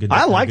 I think it's a good.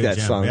 I like good that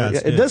jam. song. Yeah,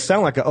 It does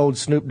sound like an old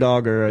Snoop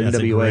Dogg or It's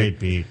a NWA. great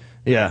beat.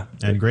 Yeah,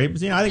 and great.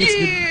 I think it's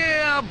good.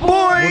 Yeah, boy.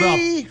 What up?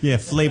 Yeah,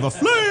 Flavor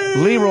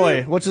Flav.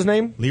 Leroy, what's his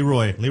name?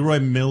 Leroy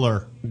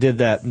Miller did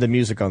the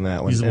music on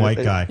that one. He's a white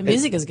guy. The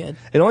music is good.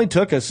 It only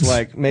took us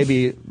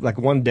maybe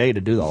one day to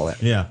do all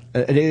that. Yeah.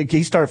 And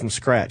he started from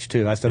scratch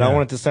too. I said I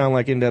want it to sound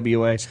like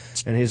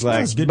NWA, and he's like,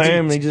 That's good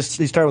bam! beats. And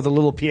he started with a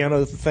little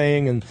piano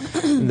thing and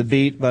the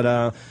beat.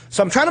 But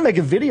so I'm trying to make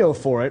a video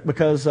for it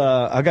because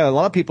I got a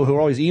lot of people who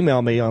always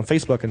email me on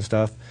Facebook and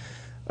stuff.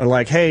 Are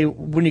like, hey,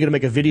 when are you going to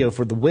make a video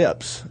for the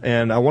Whips?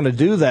 And I want to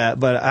do that,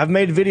 but I've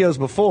made videos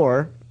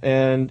before,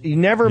 and you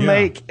never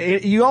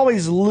you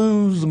always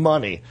lose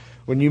money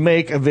when you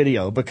make a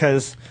video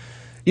because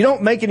you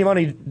don't make any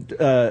money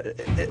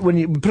when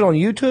you put it on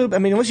YouTube. I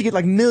mean, unless you get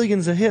like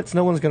millions of hits,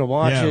 no one's going to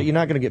watch it. You're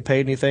not going to get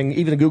paid anything.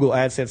 Even Google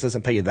AdSense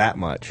doesn't pay you that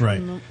much.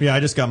 Right. Yeah,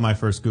 I just got my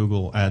first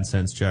Google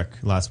AdSense check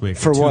last week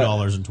For what?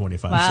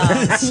 $2.25.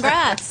 Wow.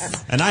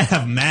 Congrats. And I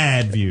have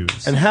mad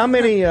views. And how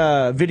many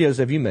videos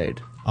have you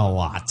made? A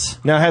lot.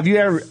 Now, have you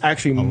ever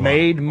actually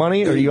made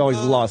money, or you always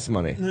lost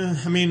money?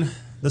 I mean,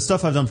 the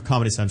stuff I've done for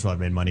Comedy Central, I've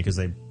made money because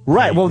they.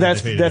 Right. Well,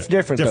 that's paid different.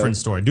 Different though.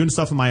 story. Doing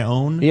stuff on my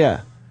own.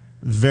 Yeah.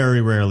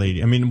 Very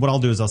rarely. I mean, what I'll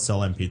do is I'll sell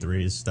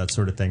MP3s, that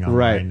sort of thing online.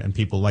 Right. And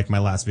people like my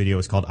last video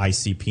is called I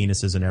See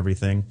Penises and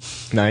Everything.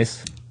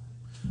 Nice.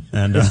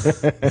 And,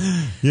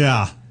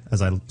 yeah,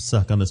 as I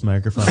suck on this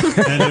microphone.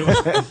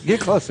 And get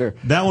closer.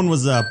 That one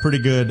was pretty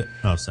good.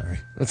 Oh, sorry.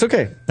 That's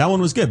okay. That one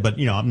was good, but,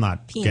 I'm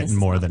not getting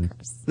more than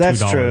 $2, That's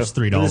true.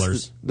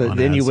 $3. The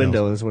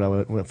innuendo is what I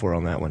went for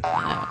on that one.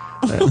 I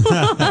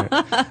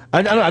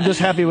don't know. I'm just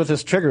happy with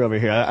this trigger over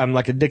here. I'm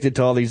like addicted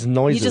to all these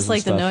noises. You just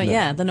like and the stuff. noise.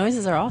 Yeah, the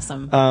noises are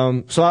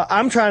awesome. So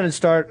I'm trying to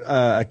start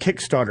a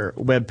Kickstarter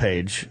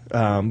webpage.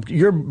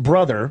 Your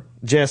brother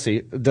Jesse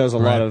does a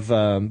lot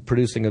of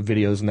producing of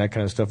videos and that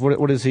kind of stuff.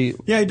 What is he?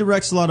 Yeah, he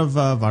directs a lot of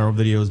viral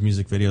videos,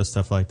 music videos,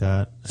 stuff like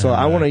that. So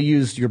I want to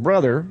use your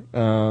brother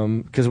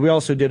because we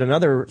also did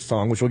another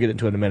song, which we'll get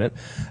into in a minute.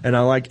 And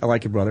I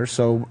like your brother,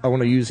 so I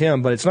want to use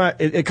him. But it's not.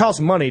 It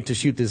costs money to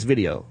shoot this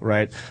video,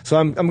 right? So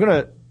I'm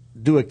gonna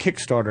do a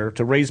Kickstarter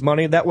to raise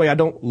money. That way I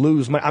don't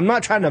lose money. I'm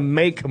not trying to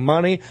make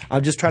money.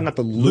 I'm just trying not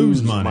to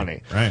lose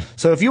money. Right.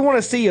 So if you want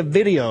to see a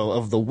video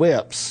of the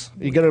whips,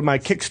 you go to my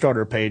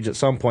Kickstarter page at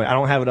some point. I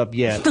don't have it up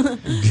yet.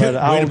 But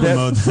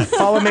I'll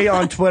follow me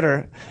on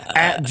Twitter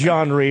at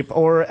John Reep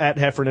or at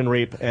Heffron and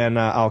Reep, and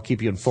I'll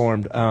keep you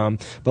informed. But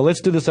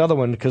let's do this other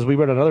one because we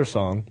wrote another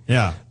song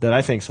that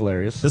I think's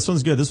hilarious. This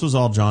one's good. This was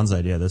all John's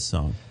idea, this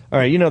song. All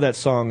right, you know that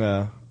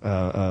song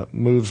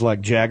Moves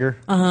Like Jagger?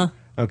 Uh-huh.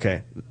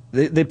 Okay.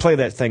 They play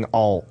that thing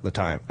all the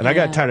time, and I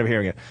got tired of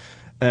hearing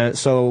it.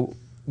 So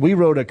we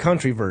wrote a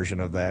country version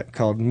of that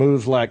called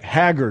Moves Like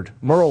Haggard,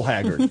 Merle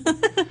Haggard. And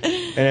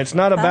it's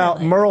not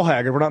about Merle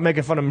Haggard. We're not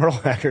making fun of Merle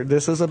Haggard.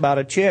 This is about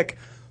a chick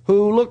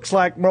who looks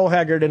like Merle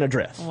Haggard in a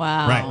dress.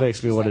 Wow. Right.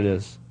 Basically what it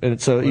is.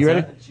 And so, you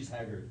ready? She's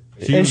Haggard.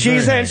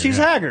 She's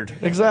Haggard.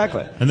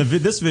 Exactly. And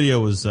this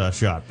video was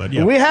shot, but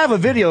yeah. We have a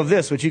video of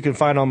this, which you can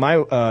find on my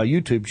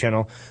YouTube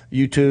channel,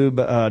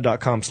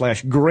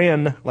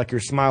 youtube.com/grin, like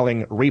you're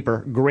smiling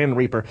Reaper, Grin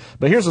Reaper.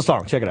 But here's the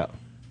song. Check it out.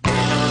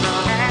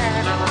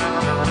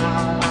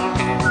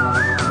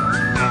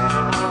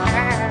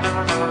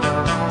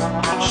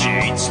 She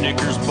eats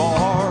Snickers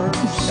bars.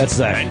 That's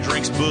that. And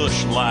drinks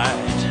Busch Light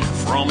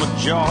from a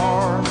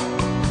jar.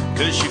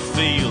 Cause she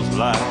feels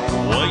like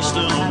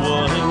wasting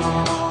away.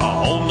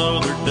 A whole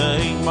nother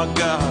day, my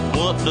God,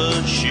 what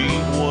does she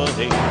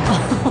weigh?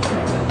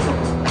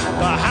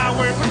 The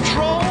highway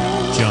patrol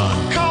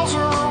calls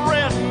her a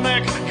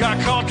redneck. Got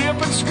caught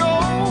dipping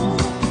skull.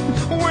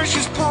 Where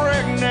she's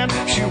pregnant,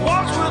 she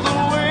walks with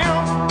a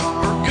limp.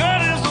 Her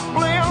gut is a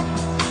blimp.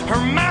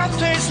 Her mouth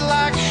tastes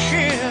like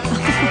shit.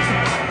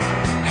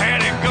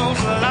 And it goes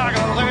like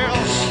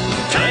this.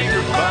 Take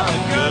her by the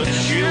gut,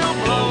 she'll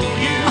blow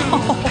you.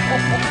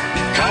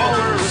 Call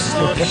her a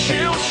slut,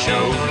 she'll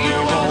show you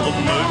all the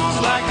moves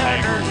like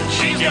Haggard.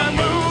 She's got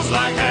moves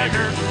like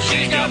Haggard.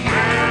 She's got moves.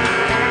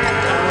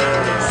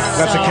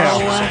 That's a cow.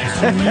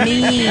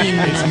 Mean.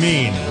 It's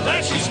mean.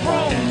 That she's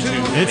prone to.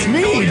 It's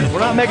mean. We're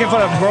not making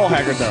fun of Merle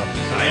Haggard, though.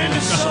 And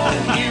it's on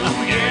you,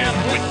 yeah,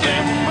 with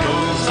them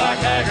moves like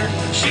Haggard.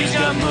 She's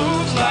got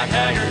moves like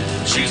Haggard.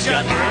 She's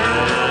got moves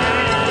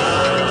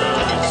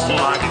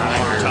like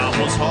Haggard. Time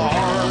was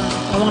hard.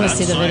 I want to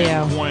see the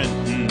video.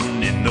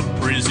 In the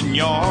prison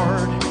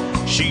yard,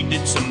 she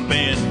did some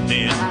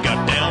bending,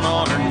 got down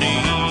on her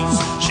knees.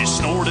 She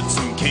snorted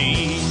some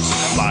keys,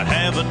 might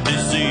have a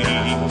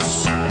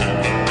disease.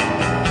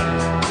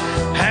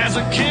 Has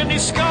a kidney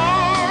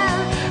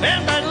scar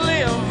and bad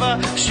liver.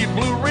 She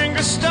blew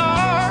Ringo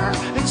Starr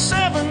in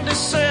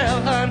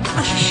 '77.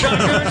 She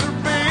sugared her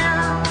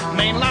beer,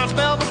 mainline's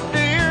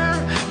Belvedere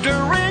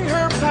during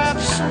her pap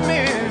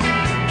smear.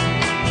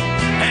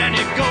 And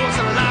it goes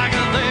like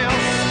this.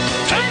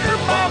 Take her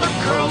by the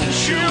curls and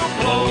she'll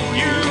blow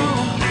you.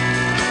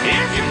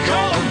 If you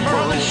call her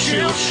Merle,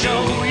 she'll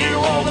show you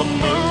all the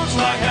moves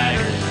like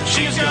Haggard.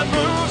 She's got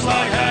moves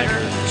like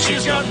Haggard.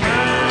 She's got moves.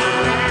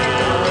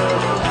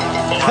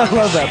 I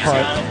love that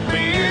part.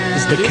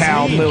 It's the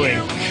cow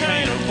mooing.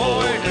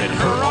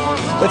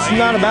 It's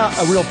not about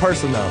a real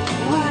person, though.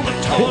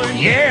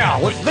 Yeah,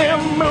 with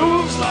them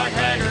moves like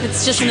Haggard.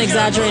 It's just an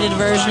exaggerated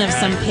version of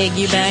some pig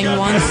you banged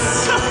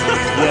once.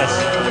 Yes.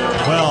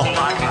 Well,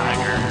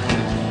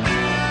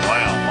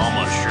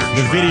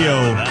 the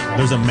video,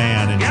 there's a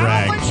man in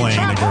drag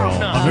playing the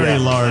girl. A very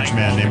large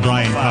man named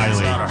Brian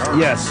Kiley.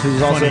 Yes,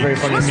 who's also very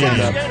funny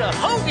stand-up.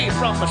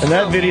 And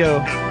that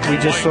video, we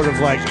just sort of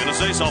like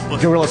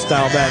guerrilla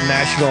style that in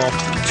Nashville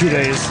 2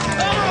 days.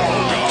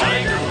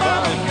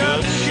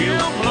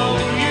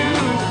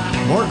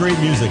 More great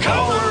music.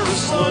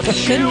 Good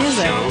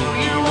music.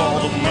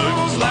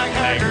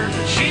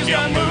 She's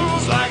got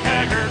moves like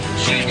Haggard.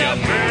 She's got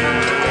moves.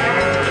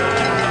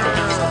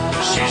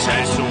 She's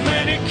had so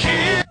many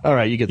kids. All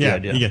right, you get the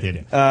idea. You get the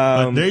idea.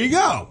 But there you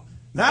go.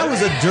 That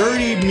was a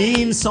dirty,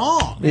 mean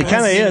song. It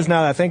kind of is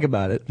now that I think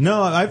about it.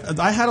 No,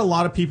 I had a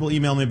lot of people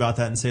email me about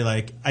that and say,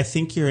 like, I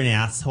think you're an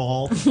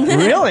asshole.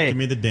 Really? Give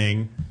me the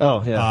ding.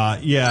 Oh, yeah.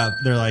 Yeah,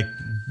 they're like,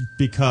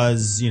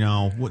 because,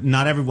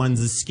 not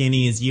everyone's as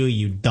skinny as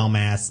you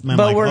dumbass. I'm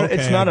but like,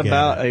 it's not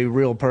about a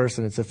real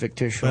person. It's a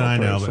fictional But I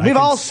know, person. but We've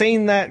all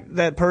seen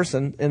that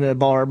person in a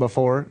bar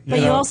before. But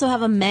you also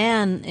have a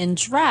man in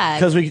drag.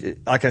 Because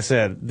like I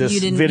said, this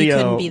you video.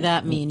 You couldn't be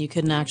that mean. You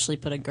couldn't actually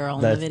put a girl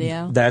in the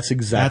video. That's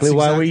exactly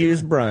why we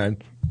used Brian.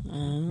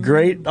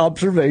 Great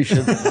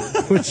observation,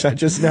 which I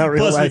just now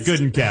realized. Plus, we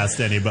couldn't cast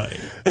anybody.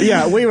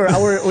 Yeah, we were I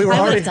already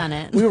would've done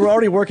it. We were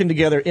already working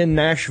together in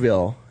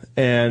Nashville,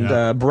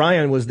 and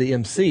Brian was the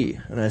MC.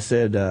 And I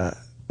said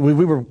we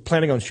were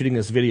planning on shooting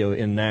this video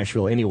in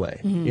Nashville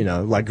anyway.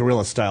 Mhm. Like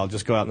guerrilla style,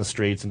 just go out in the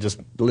streets and just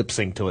lip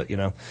sync to it.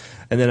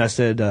 And then I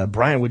said,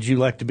 Brian, would you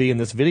like to be in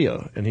this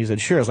video? And he said,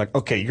 sure. I was like,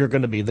 okay, you're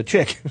going to be the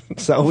chick.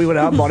 So we went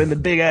out and bought him the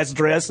big ass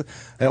dress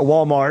at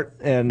Walmart,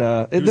 and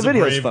the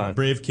video is fun.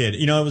 Brave kid.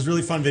 It was a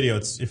really fun video.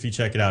 If you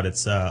check it out,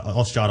 it's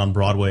all shot on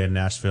Broadway in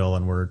Nashville,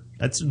 and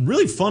it's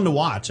really fun to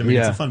watch. I mean,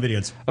 it's a fun video.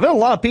 I've had a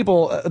lot of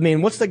people. I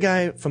mean, what's the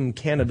guy from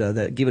Canada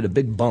that gave it a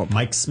big bump?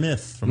 Mike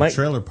Smith from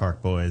Trailer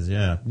Park Boys.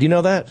 Yeah. Do you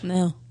know that?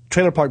 No.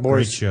 Trailer Park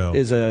Boys Great show.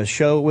 is a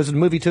show. Was it a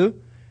movie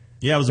too?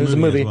 Yeah, it was a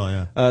movie as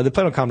well, yeah. They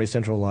played on Comedy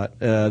Central a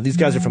lot. These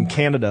guys are from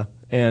Canada,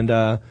 and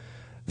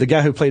the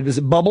guy who played, was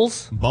it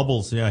Bubbles?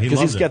 Bubbles, yeah, he Because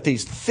loves he's got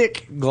these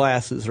thick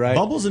glasses, right?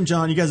 Bubbles and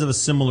John, you guys have a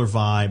similar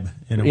vibe.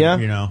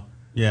 Yeah?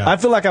 Yeah. I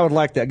feel like I would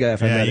like that guy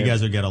if I met him. You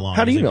guys would get along.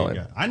 How do He's you a know good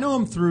him? guy. I know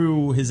him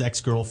through his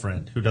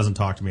ex-girlfriend, who doesn't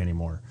talk to me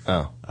anymore.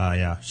 Oh.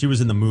 Yeah. She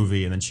was in the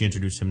movie, and then she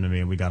introduced him to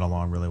me, and we got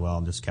along really well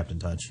and just kept in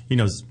touch. He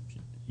knows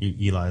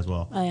Eli as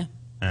well. Oh, yeah.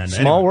 And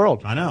Small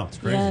world. I know. It's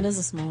crazy. Yeah, it is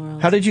a small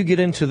world. How did you get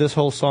into this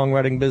whole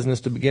songwriting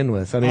business to begin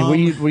with? I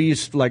mean, were you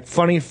like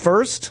funny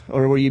first,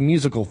 or were you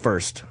musical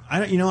first?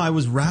 I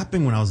was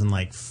rapping when I was in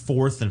like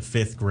 4th and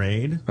 5th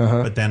grade,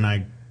 but then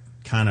I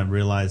kind of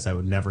realized I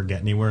would never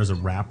get anywhere as a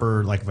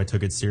rapper, like if I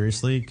took it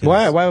seriously.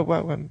 Why?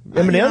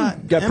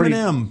 Eminem got pretty.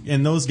 Eminem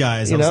and those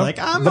guys, I was like,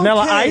 I'm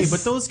Vanilla okay, Ice?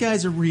 but those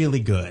guys are really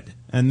good.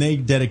 And they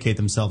dedicate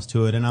themselves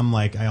to it. And I'm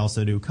like, I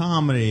also do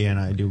comedy, and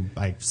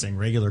I sing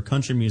regular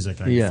country music,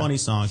 and I do funny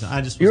songs. And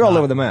I just You're all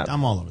over the map.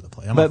 I'm all over the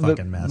place. I'm a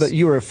fucking mess. But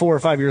you were 4 or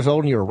 5 years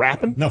old and you were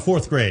rapping? No,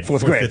 4th grade.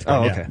 4th grade. 5th grade.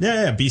 Oh, yeah. okay.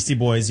 Yeah, Beastie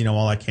Boys,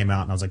 all that came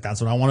out, and I was like,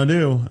 that's what I want to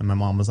do. And my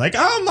mom was like,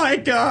 oh my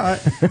God,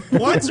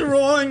 what's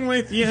wrong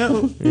with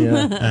you?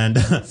 Yeah. And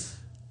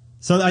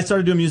so I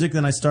started doing music,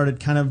 then I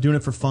started kind of doing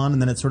it for fun,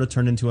 and then it sort of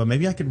turned into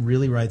maybe I could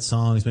really write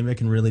songs, maybe I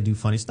can really do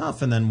funny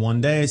stuff. And then one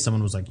day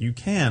someone was like,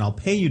 I'll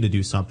pay you to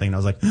do something. And I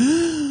was like,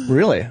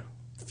 really?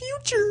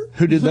 Future.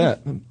 Who did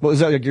that? Was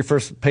that like your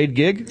first paid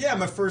gig? Yeah,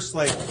 my first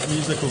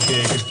musical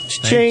gig.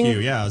 Ching. Thank you.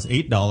 Yeah, it was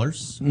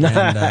 $8.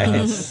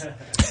 Nice. And,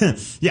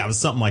 yeah, it was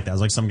something like that. It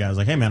was like some guy was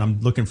like, hey man,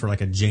 I'm looking for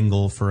like a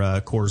jingle for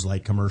a Coors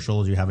Light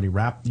commercial. Do you have any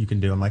rap you can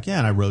do? I'm like, yeah,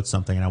 and I wrote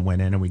something and I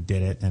went in and we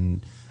did it.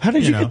 And how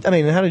did you get? I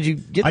mean, how did you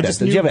get that?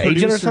 Did you have an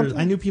agent or something?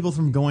 I knew people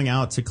from going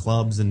out to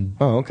clubs and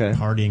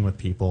partying with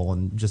people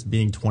and just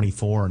being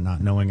 24 and not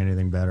knowing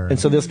anything better. And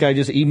so this guy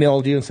just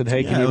emailed you and said,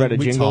 "Hey, can you write a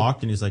jingle?" We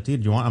talked, and he's like,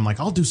 "Dude, you want?" I'm like,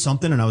 "I'll do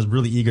something." And I was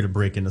really eager to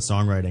break into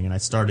songwriting, and I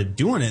started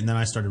doing it. And then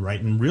I started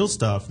writing real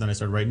stuff. And then I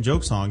started writing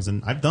joke songs,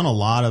 and I've done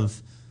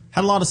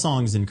had a lot of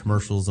songs in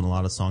commercials and a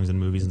lot of songs in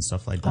movies and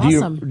stuff like that.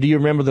 Awesome. Do you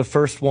remember the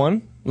first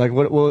one? Like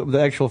what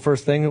the actual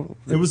first thing?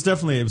 It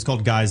was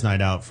called Guys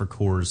Night Out for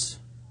Coors.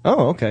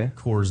 Oh, okay.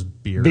 Coors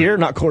beer. Beer,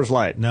 not Coors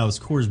Light. No, it's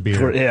Coors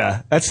beer.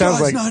 Yeah, that sounds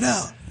Guys like. Night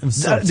Out.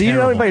 Do you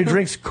know anybody who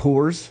drinks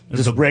Coors?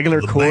 Just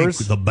regular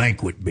Coors? The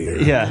banquet beer.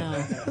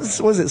 Yeah.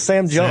 Was it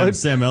Sam Jones?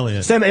 Sam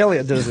Elliott. Sam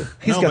Elliott does it.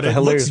 He's got the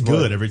hilarious it looks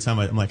good every time.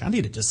 I'm like, I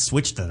need to just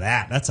switch to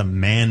that. That's a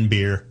man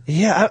beer.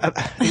 Yeah,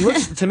 it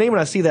looks to me when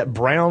I see that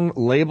brown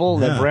label,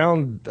 that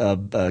brown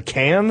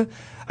can,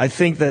 I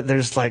think that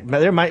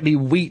there might be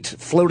wheat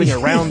floating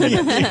around in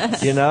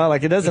it. You know,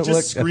 like it doesn't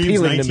look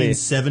appealing to me.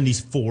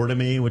 1974 to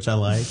me, which I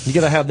like. You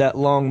got to have that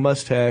long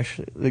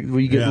mustache where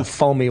you get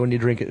foamy when you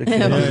drink it.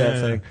 That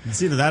thing.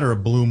 It's either that or a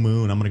Blue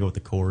Moon. I'm gonna go with the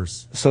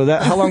Coors. So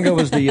how long ago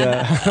was the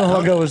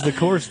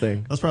Coors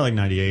thing? That was probably like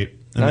 98.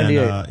 And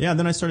 98. Then,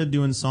 then I started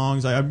doing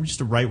songs. I used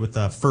to write with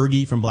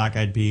Fergie from Black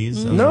Eyed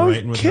Peas. No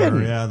writing with kidding.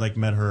 her. Yeah, I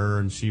met her,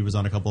 and she was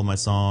on a couple of my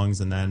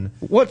songs. And then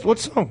what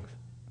song?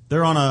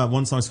 They're on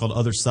one song's called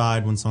Other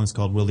Side, one song's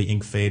called Will the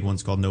Ink Fade,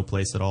 one's called No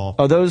Place at All.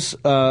 Are those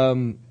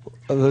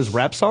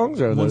rap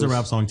songs? Or one's a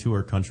rap song, two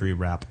are country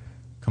rap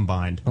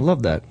combined. I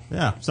love that.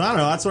 Yeah, so I don't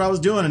know. That's what I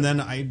was doing, and then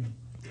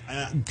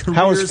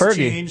How was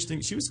Fergie?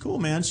 Changed. She was cool,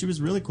 man. She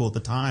was really cool at the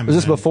time. Was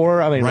this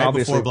before? I mean, right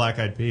obviously before Black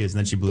Eyed Peas, and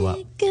then she blew up.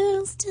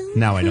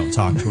 Now I don't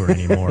talk to her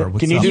anymore.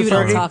 Can you do You Fergie?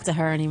 don't talk to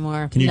her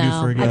anymore. Can you do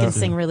no, Fergie? I can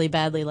sing really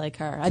badly like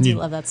her. I do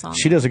love that song.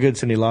 She does a good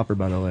Cyndi Lauper,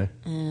 by the way.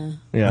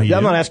 Yeah, Oh, you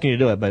I'm do? not asking you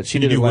to do it, but she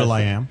Can you did do it. Will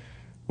I Am?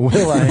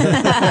 Will I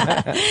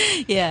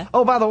Am? Yeah.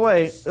 Oh, by the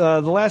way,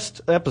 the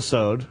last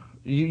episode,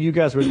 you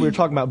guys we were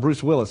talking about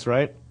Bruce Willis,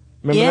 right?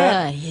 Remember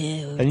that?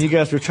 Yeah. And you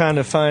guys were trying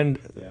to find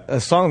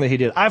a song that he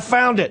did. I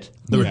found it.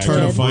 The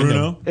Return of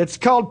Bruno. It's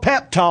called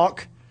Pep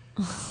Talk.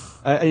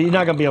 You're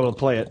not going to be able to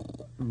play it,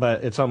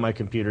 but it's on my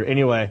computer.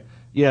 Anyway,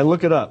 Yeah,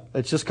 look it up.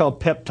 It's just called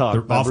Pep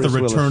Talk. By Off Bruce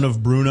the Return Willis.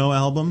 of Bruno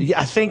album?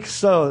 Yeah, I think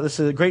so. This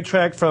is a great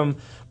track from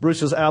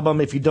Bruce's album.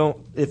 If it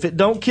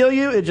don't kill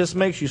you, it just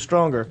makes you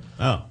stronger.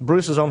 Oh.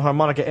 Bruce is on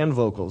harmonica and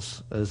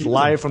vocals. It's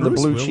live from the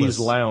Blue Cheese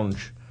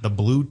Lounge. The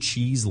Blue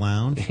Cheese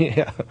Lounge?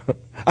 Yeah.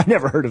 I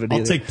never heard of it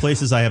either. I'll take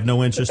places I have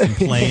no interest in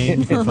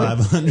playing for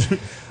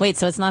 $500. Wait,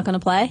 so it's not going to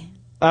play?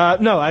 No,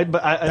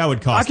 that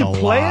would cost I can a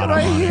play lot it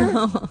right of money. here.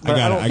 I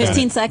got it.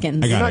 15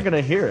 seconds. You're not going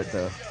to hear it,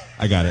 though.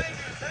 I got it.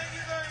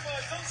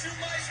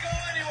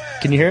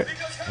 Can you hear it?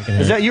 I can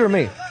hear Is that it. you or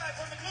me?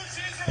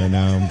 And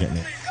now I'm getting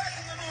it.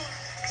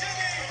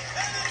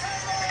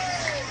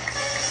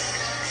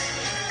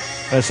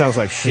 That sounds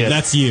like shit.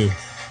 That's you.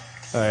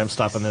 All right, I'm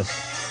stopping this.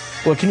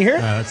 Well, can you hear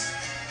it?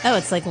 Oh,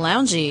 it's like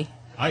loungy.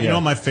 You know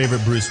what my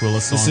favorite Bruce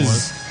Willis song This is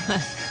was?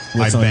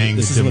 what's I on- banged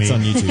this is to what's me.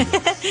 on YouTube.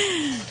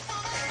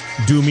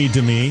 Do me,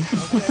 do me.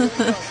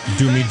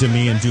 Do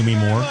me, and do me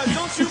more.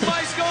 Don't you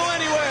mice go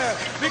anywhere,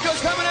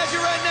 because coming at you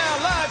right now,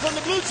 live from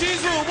the Blue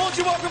Cheese Room, won't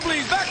you welcome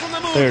please, back from the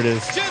moon. There it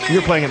is. Jimmy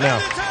You're playing it now.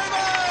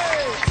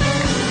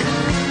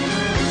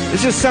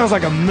 This just sounds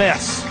like a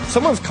mess.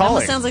 Someone's calling.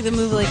 Almost sounds like the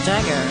movie like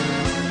Jagger.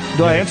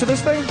 Do I answer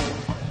this thing?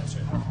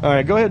 All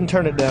right, go ahead and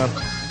turn it down.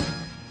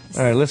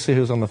 All right, let's see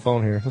who's on the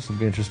phone here. This will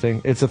be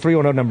interesting. It's a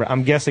 310 number.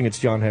 I'm guessing it's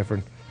John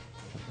Heffron.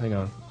 Hang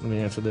on. Let me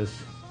answer this.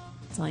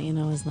 That's all you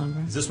know his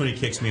number. Is this when he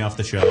kicks me off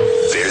the show?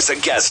 There's a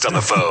guest on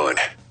the phone.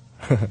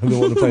 I'm the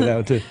one to play that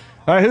one, too.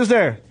 All right, who's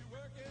there?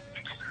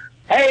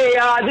 Hey,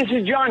 this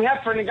is John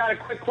Heffron. I got a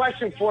quick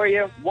question for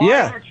you.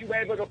 Why aren't you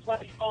able to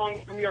play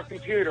songs from your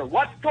computer?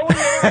 What's going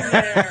on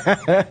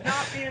there?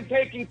 Not being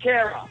taken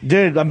care of.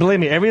 Dude,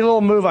 believe me, every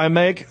little move I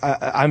make,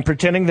 I'm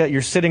pretending that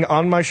you're sitting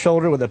on my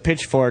shoulder with a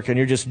pitchfork and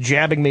you're just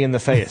jabbing me in the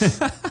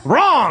face.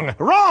 Wrong!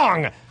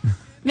 Wrong!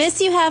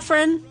 Miss you,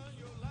 Heffron.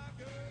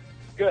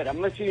 Good. I'm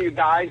listening to you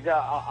guys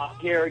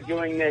up here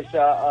doing this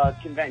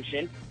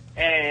convention.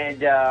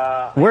 And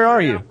where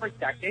are you? For a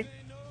second.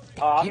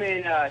 I'm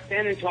in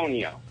San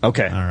Antonio.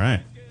 Okay. All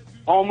right.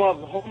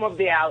 Home of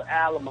the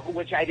Alamo,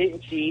 which I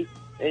didn't see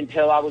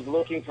until I was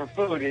looking for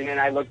food, and then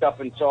I looked up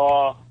and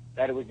saw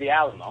that it was the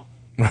Alamo.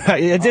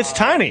 It's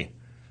tiny.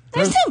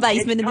 There's no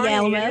basement in the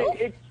Alamo.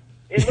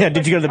 Yeah,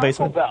 did you go to the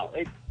basement?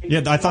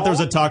 Yeah, I thought there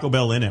was a Taco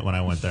Bell in it when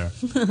I went there.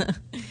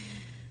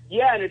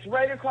 Yeah, and it's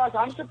right across.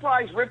 I'm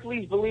surprised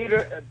Ripley's, believe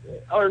it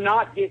or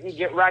not, didn't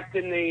get wrecked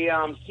in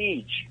the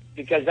siege,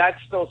 because that's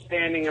still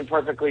standing and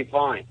perfectly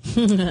fine.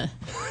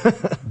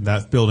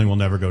 That building will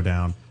never go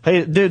down.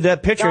 Hey, dude,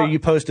 that picture you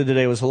posted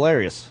today was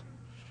hilarious.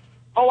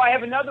 Oh, I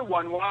have another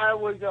one. While I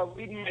was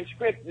reading my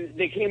script,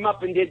 they came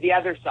up and did the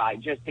other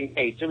side, just in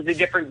case. It was a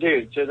different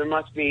dude, so there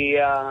must be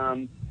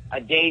a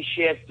day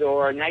shift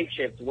or a night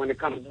shift when it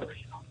comes to...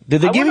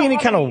 Did they give you any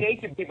kind of...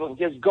 Naked people,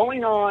 because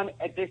going on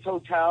at this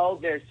hotel,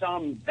 there's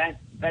some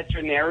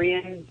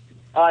veterinarian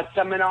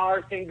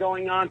seminar thing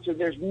going on, so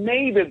there's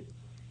maybe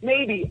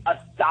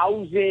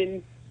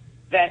 1,000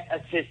 vet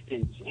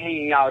assistants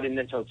hanging out in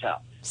this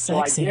hotel.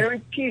 Sexy. So I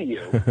guarantee you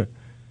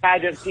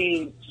had to have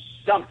seen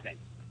something,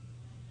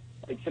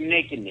 like some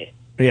nakedness.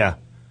 Yeah.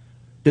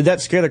 Did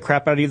that scare the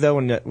crap out of you, though,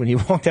 when you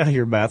walked out of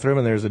your bathroom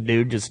and there's a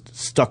dude just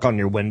stuck on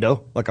your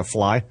window like a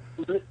fly?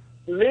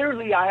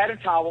 Literally, I had a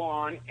towel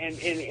on,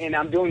 and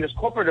I'm doing this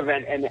corporate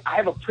event, and I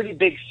have a pretty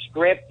big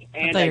script,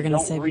 and I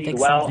don't read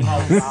well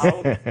out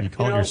loud. You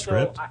call it your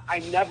script? So I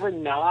never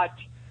not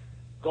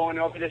going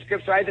over the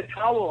script, so I had the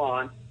towel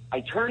on.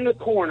 I turned the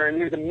corner,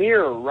 and there's a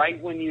mirror right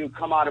when you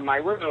come out of my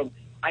room.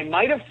 I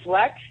might have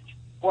flexed,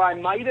 or I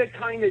might have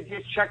kind of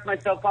just checked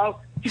myself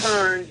out,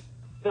 turned,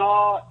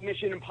 saw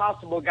Mission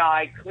Impossible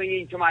guy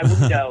clinging to my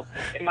window,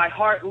 and my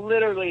heart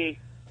literally...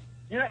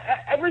 You know,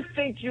 ever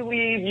think you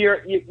leave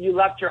you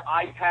left your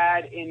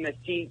iPad in the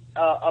seat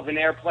of an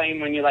airplane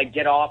when you like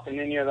get off, and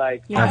then you're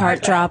like Your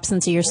heart drops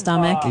into your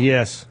stomach.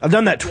 Yes. I've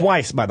done that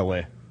twice, by the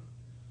way.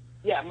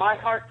 Yeah, my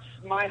heart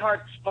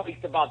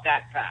spiked about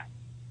that fact.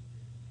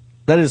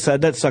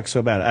 That sucks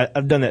so bad.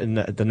 I've done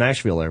that at the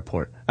Nashville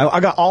airport. I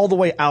got all the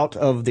way out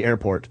of the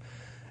airport,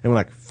 and we're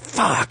like,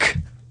 fuck.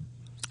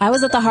 I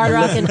was at the Hard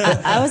Rock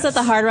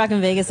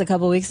in Vegas a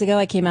couple weeks ago.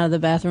 I came out of the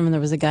bathroom and there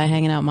was a guy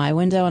hanging out my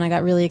window, and I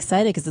got really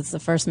excited because it's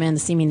the first man to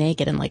see me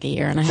naked in like a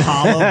year and a half.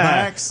 Hollow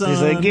back, son.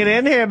 He's like, get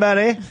in here,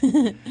 buddy.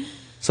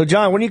 So,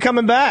 John, when are you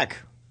coming back?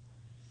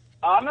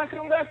 I'm not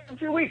coming back for a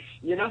few weeks.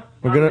 You know,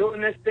 I'm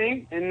doing this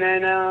thing, and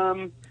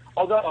then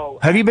although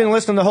have you been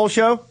listening to the whole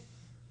show?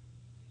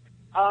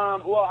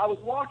 Well, I was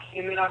walking,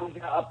 and then I was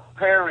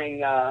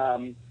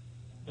preparing.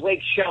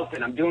 Blake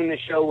Shelton. I'm doing the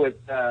show with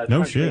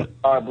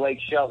Blake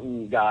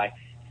Shelton guy,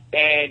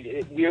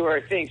 and we were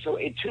a thing. So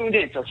it tuned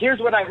in. So here's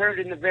what I heard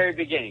in the very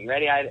beginning.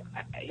 Ready?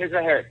 Here's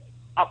what I heard: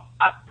 up,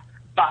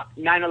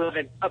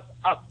 9/11,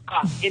 up,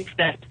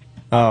 incest.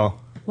 Oh,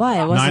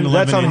 why? It wasn't.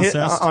 That's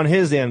on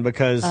his end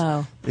because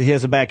he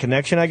has a bad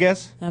connection, I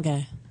guess.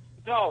 Okay.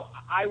 No,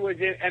 I was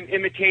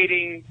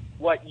imitating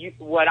what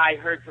I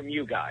heard from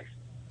you guys.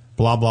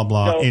 Blah, blah,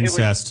 blah, So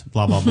incest,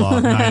 blah, blah,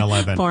 blah,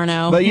 9/11.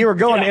 Porno. But you were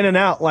going in and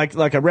out like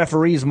a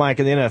referee's mic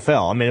in the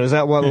NFL. I mean,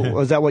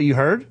 was that what you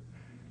heard?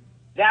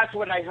 That's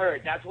what I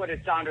heard. That's what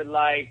it sounded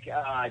like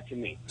to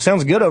me.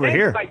 Sounds good over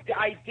here.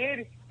 I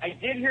did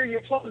hear you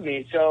plug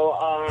me, so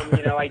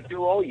I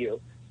do owe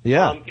you.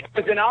 Yeah. It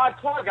was an odd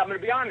plug. I'm going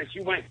to be honest.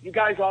 You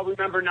guys all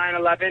remember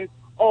 9/11.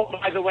 Oh,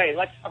 by the way,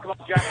 let's talk about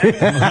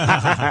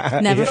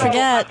John. Never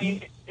forget. I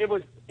mean, it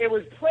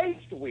was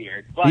placed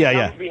weird, but Yeah, I'm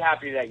yeah. going to be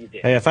happy that you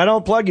did. Hey, if I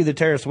don't plug you, the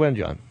terrorists win,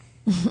 John.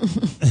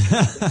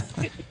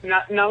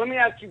 Now, let me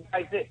ask you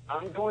guys this.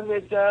 I'm doing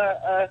this,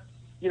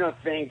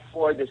 thing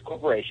for this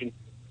corporation.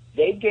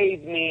 They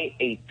gave me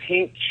a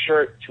pink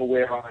shirt to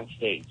wear on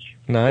stage.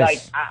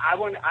 Nice. Like,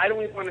 I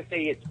don't even want to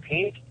say it's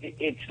pink.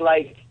 It's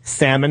like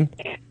Salmon.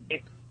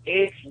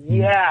 it's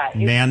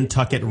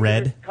Nantucket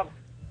red.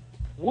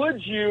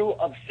 Would you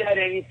have said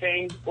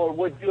anything, or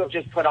would you have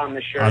just put on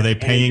the shirt? Are they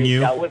paying and you?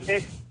 dealt with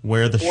it?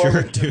 Wear the Or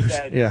shirt, would you have dude.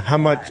 said, Yeah, how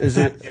much is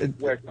it?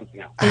 Wear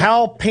something else.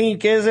 How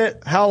pink is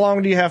it? How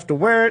long do you have to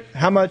wear it?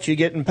 How much you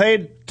getting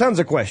paid? Tons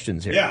of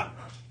questions here. Yeah.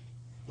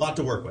 Lot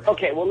to work with.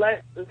 Okay, well,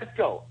 let's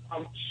go.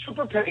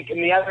 Super pink,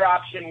 and the other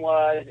option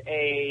was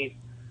a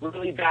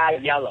really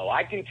bad yellow.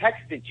 I can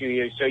text it to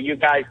you so you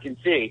guys can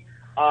see.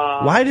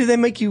 Why do they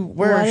make you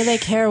wear? Why do they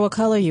care what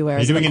color you wear? Are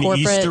you Is it doing a an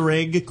corporate? Easter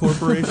egg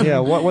corporation? Yeah,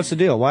 what's the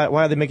deal? Why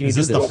are they making Is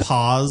you this do this? the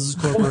Pause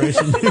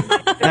Corporation?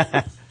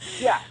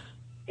 Yeah,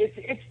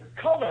 it's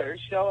colors,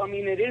 so I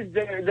mean it is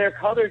their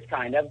colors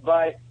kind of,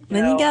 but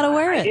Then you gotta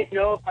wear I it. didn't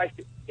know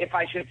if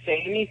I should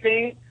say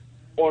anything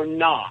or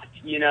not,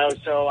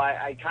 so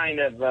I kind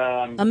of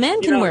A man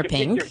can wear the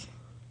pink. picture-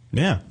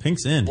 Yeah,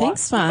 pink's in.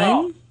 Pink's No,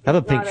 fine. I have a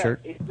it's pink not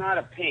shirt. It's not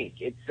a pink.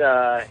 It's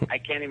I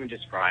can't even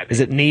describe it. Is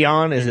it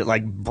neon? Is it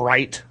like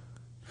bright?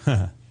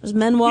 There's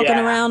men walking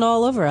Yeah. around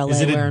all over LA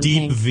Is it a wearing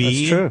deep pink. V?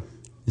 That's true.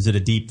 Is it a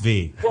deep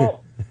V?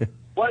 Well,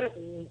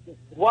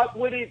 what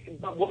would it?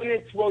 Wouldn't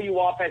it throw you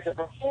off as a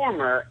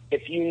performer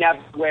if you never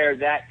wear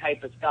that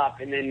type of stuff,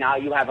 and then now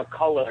you have a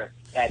color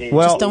that is?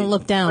 Well- Just don't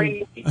look down.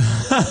 crazy?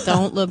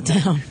 Don't look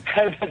down.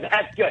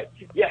 That's good.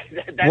 Yes.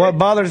 that What is-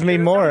 bothers me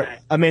should've more, done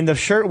that. I mean, the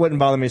shirt wouldn't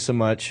bother me so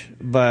much,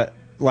 but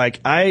when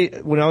I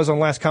was on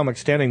Last Comic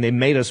Standing, they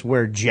made us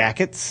wear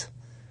jackets,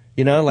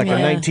 like a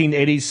Yeah.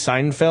 1980s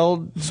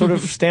Seinfeld sort of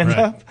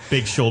stand-up. Right.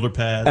 Big shoulder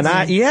pads. And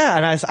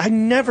I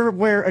never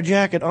wear a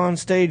jacket on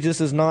stage.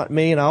 This is not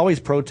me, and I always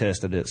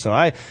protested it. So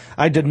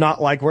I did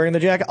not like wearing the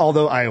jacket,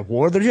 although I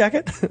wore the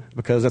jacket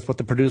because that's what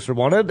the producer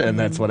wanted, and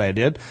that's what I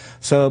did.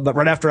 So, but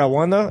right after I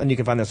won, though, and you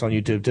can find this on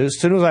YouTube too. As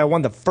soon as I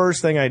won, the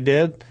first thing I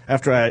did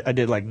after I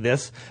did like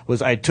this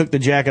was I took the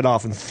jacket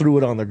off and threw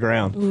it on the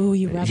ground. Ooh,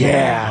 you rub it.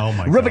 Yeah, Oh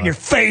my rub it in God. your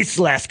face,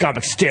 Last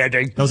Comic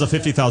Standing. That was a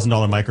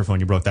 $50,000 microphone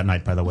you broke that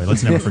night, by the way.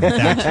 Let's never forget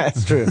that.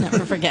 That's true. Never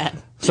forget.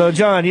 So,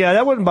 John,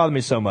 that wouldn't bother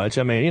me so much.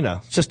 I mean,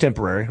 it's just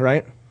temporary,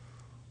 right?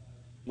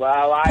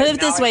 Well, Put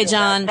it now this I way, feel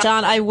John. bad.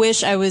 John, I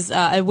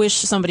wish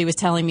somebody was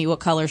telling me what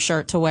color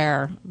shirt to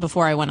wear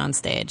before I went on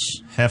stage.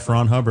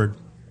 Heffron Hubbard.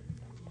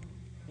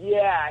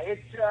 Yeah,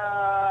 it's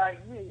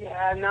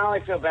now I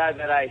feel bad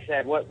that I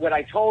said what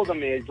I told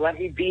them is let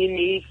me be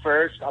me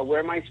first. I'll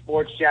wear my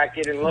sports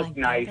jacket and look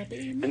nice,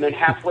 and then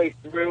halfway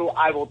through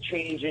I will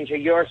change into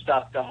your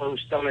stuff to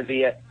host some of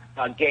the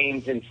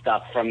games and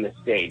stuff from the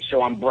stage.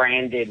 So I'm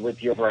branded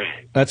with your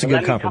brand. That's a So good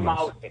let me compromise.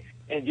 come out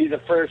and do the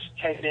first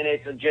 10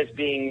 minutes of just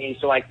being me,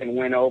 so I can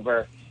win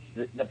over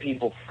the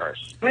people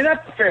first. I mean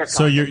that's a fair.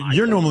 So you're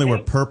compromise, normally I wear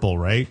think. purple,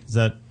 right? Is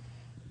that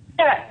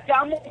Yeah,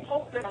 I'm more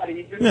open about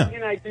it. Yeah.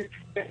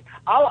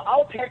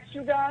 I'll text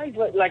you guys.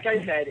 Like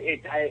I said,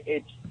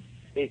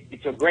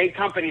 it's a great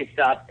company and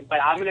stuff. But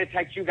I'm going to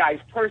text you guys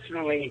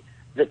personally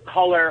the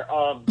color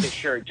of the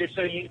shirt, just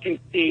so you can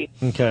see.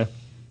 Okay.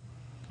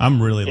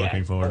 I'm really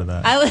looking forward to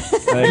that. I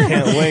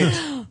can't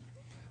wait.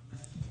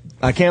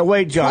 I can't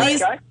wait, John.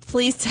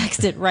 Please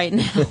text it right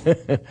now.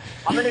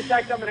 I'm going to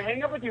text. I'm going to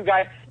hang up with you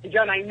guys. And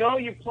John, I know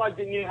you plugged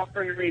the new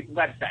Heffron Reep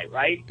website,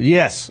 right?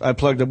 Yes, I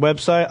plugged the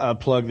website. I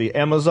plugged the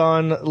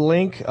Amazon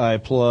link. I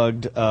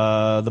plugged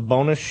the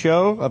bonus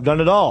show. I've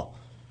done it all.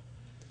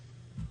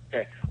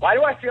 Okay. Why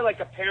do I feel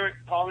like a parent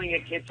calling a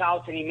kid's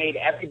house and he made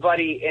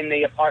everybody in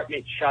the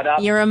apartment shut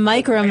up? You're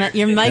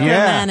micromanaging.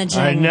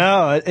 Yeah, I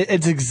know.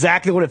 It's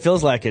exactly what it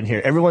feels like in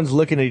here. Everyone's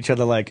looking at each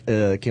other like,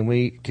 can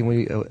we,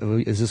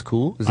 is this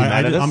cool? Is he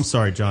mad at us? I'm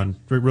sorry, John.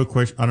 Real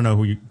quick, I don't know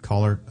who you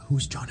call her.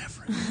 Who's John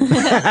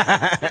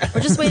Heffron?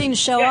 We're just waiting to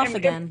show off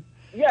again.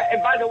 Yeah,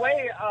 and by the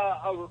way,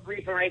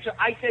 Reep and Rachel,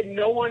 I said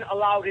no one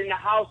allowed in the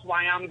house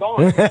while I'm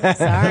gone.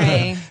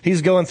 Sorry.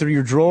 He's going through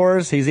your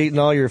drawers. He's eating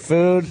all your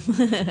food.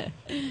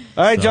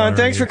 All right, John,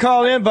 thanks for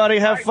calling in, buddy.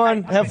 Have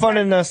fun. Have fun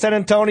in San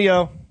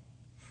Antonio.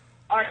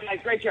 All right, guys,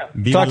 great show.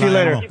 Talk to you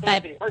later.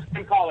 First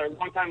time caller,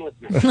 long time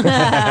listener.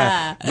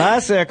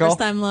 Bicycle. First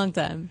time, long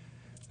time.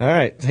 All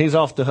right, he's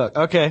off the hook.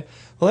 Okay,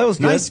 well that was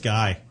good. Nice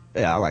guy.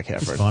 Yeah, I like Heffron.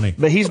 He's funny.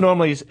 But he's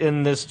normally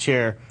in this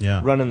chair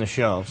Yeah. running the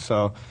show.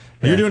 So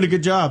You're doing a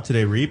good job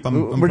today, Reep.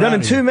 I'm we're done proud in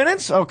of 2 you.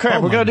 minutes? Oh, crap.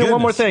 Oh, We're going to my do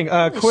one more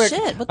goodness. thing. Quick.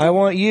 shit, what I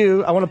want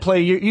to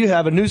play, you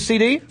have a new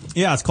CD?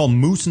 Yeah, it's called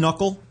Moose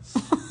Knuckle.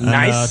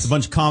 Nice. It's a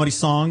bunch of comedy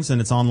songs, and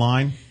it's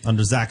online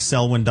under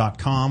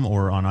ZachSelwyn.com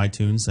or on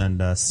iTunes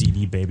and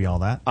CD Baby, all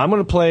that. I'm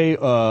going to play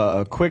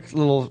a quick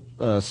little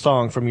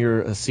song from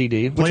your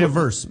CD. Play a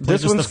verse. Play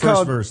This just one's the first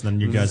called verse, then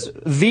you guys.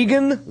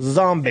 Vegan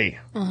Zombie.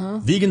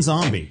 Vegan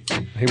Zombie.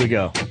 Here we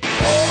go.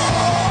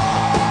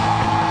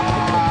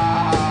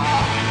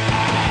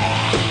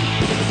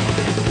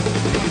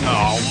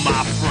 All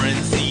my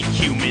friends eat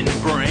human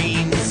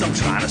brains. I'm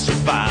trying to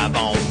survive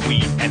on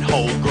wheat and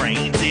whole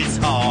grains. It's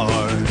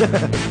hard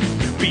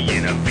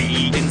being a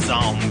vegan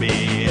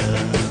zombie.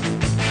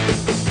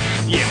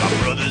 Yeah,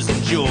 my brothers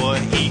enjoy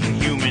eating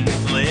human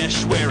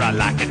flesh, where I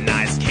like a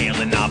nice kale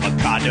and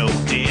avocado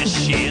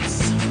dish.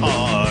 It's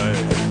hard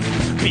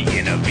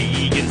being a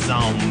vegan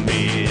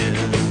zombie.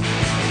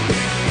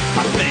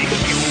 I think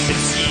human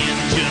skin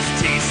just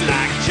tastes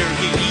like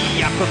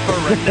jerky. I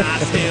prefer a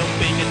nice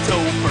helping of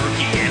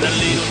tofurkey and a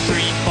little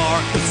treat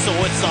bark with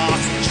soy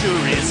sauce.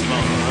 Sure is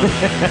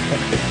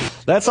fun.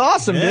 That's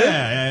awesome, dude.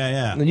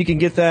 Yeah. And you can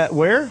get that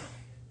where?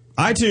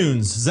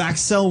 iTunes, Zach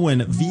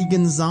Selwyn,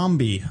 Vegan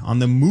Zombie on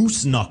the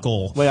Moose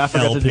Knuckle Wait, I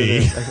forgot LP. to do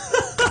this.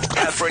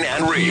 Heffron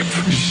and Reep.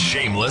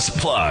 Shameless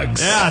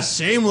plugs. Yeah,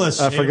 shameless.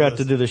 I forgot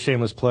to do the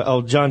shameless plug.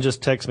 Oh, John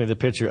just texted me the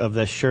picture of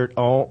that shirt.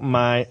 Oh,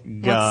 my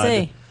God.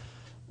 Let's see.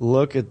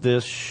 Look at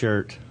this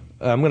shirt.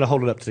 I'm going to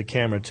hold it up to the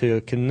camera,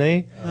 too. Can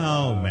they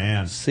Oh,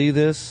 man. see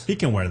this? He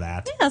can wear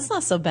that. Yeah, it's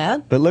not so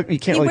bad. But look, you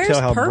can't He really wears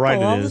tell how purple bright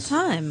it all is. the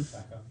time.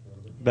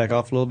 Back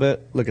off a little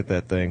bit. Look at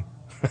that thing.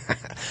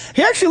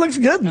 He actually looks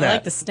good in I that.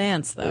 like the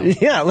stance, though.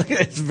 Yeah, look,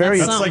 it's very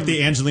That's That's like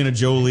the Angelina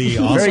Jolie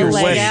very Oscar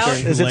leg out.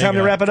 Western. Is it time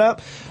to wrap it up?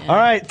 All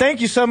right.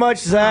 Thank you so much,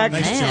 Zach.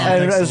 Thanks, John.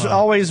 And Thanks a as lot.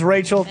 always,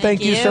 Rachel,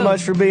 thank you so you.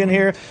 much for being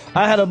here.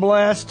 I had a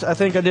blast. I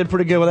think I did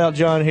pretty good without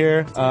John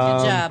here. Good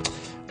job.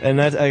 And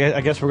that, I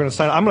guess we're going to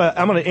sign. I'm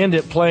going to end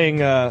it playing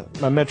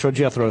my Metro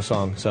Jethro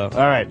song. So, all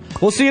right.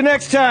 We'll see you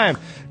next time.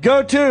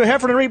 Go to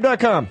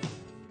heffronandreep.com.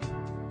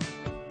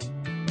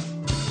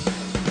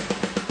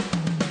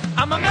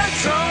 I'm a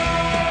Metro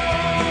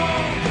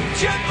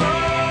Jethro.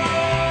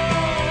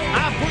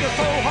 I put a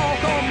faux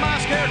honk on my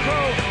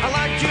scarecrow. I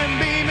like Jim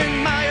Beam in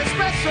my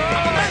espresso.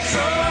 I'm a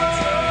Metro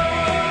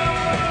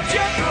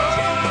Jethro.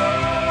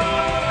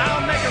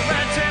 I'll make a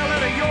rat tail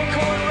out of your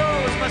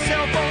cornrows. My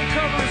cell phone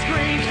cover is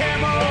green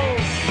camo.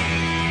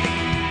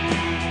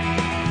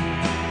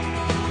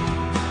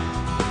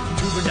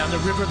 Tubing down the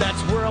river,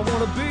 that's where I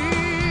want to be.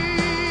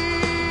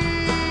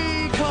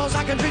 'Cause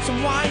I can drink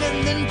some wine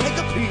and then take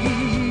a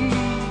pee.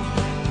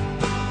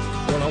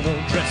 Well, I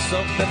won't dress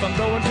up if I'm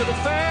going to the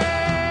fair,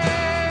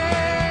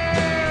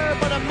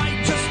 but I might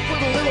just put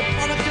a little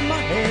product in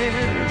my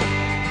hair.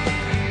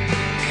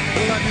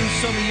 Well, I do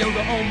some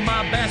yoga on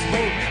my bass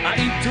boat. I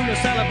eat tuna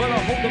salad, but I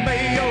hold the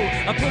mayo.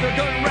 I put a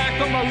gun rack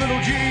on my little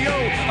Geo.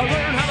 I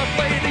learn how to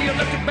play the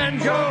electric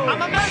banjo.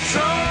 I'm a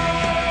Metro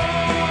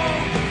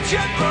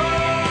Jethro.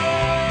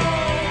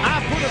 I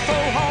put a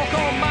faux honk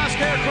on my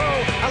scarecrow.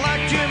 I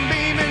like Jim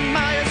Beam in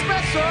my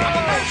espresso. I'm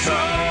a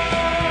Metro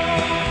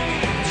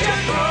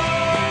Jethro.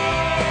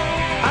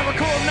 I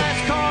record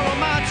NASCAR on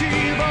my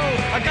TiVo.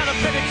 I got a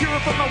pedicure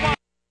for my wife.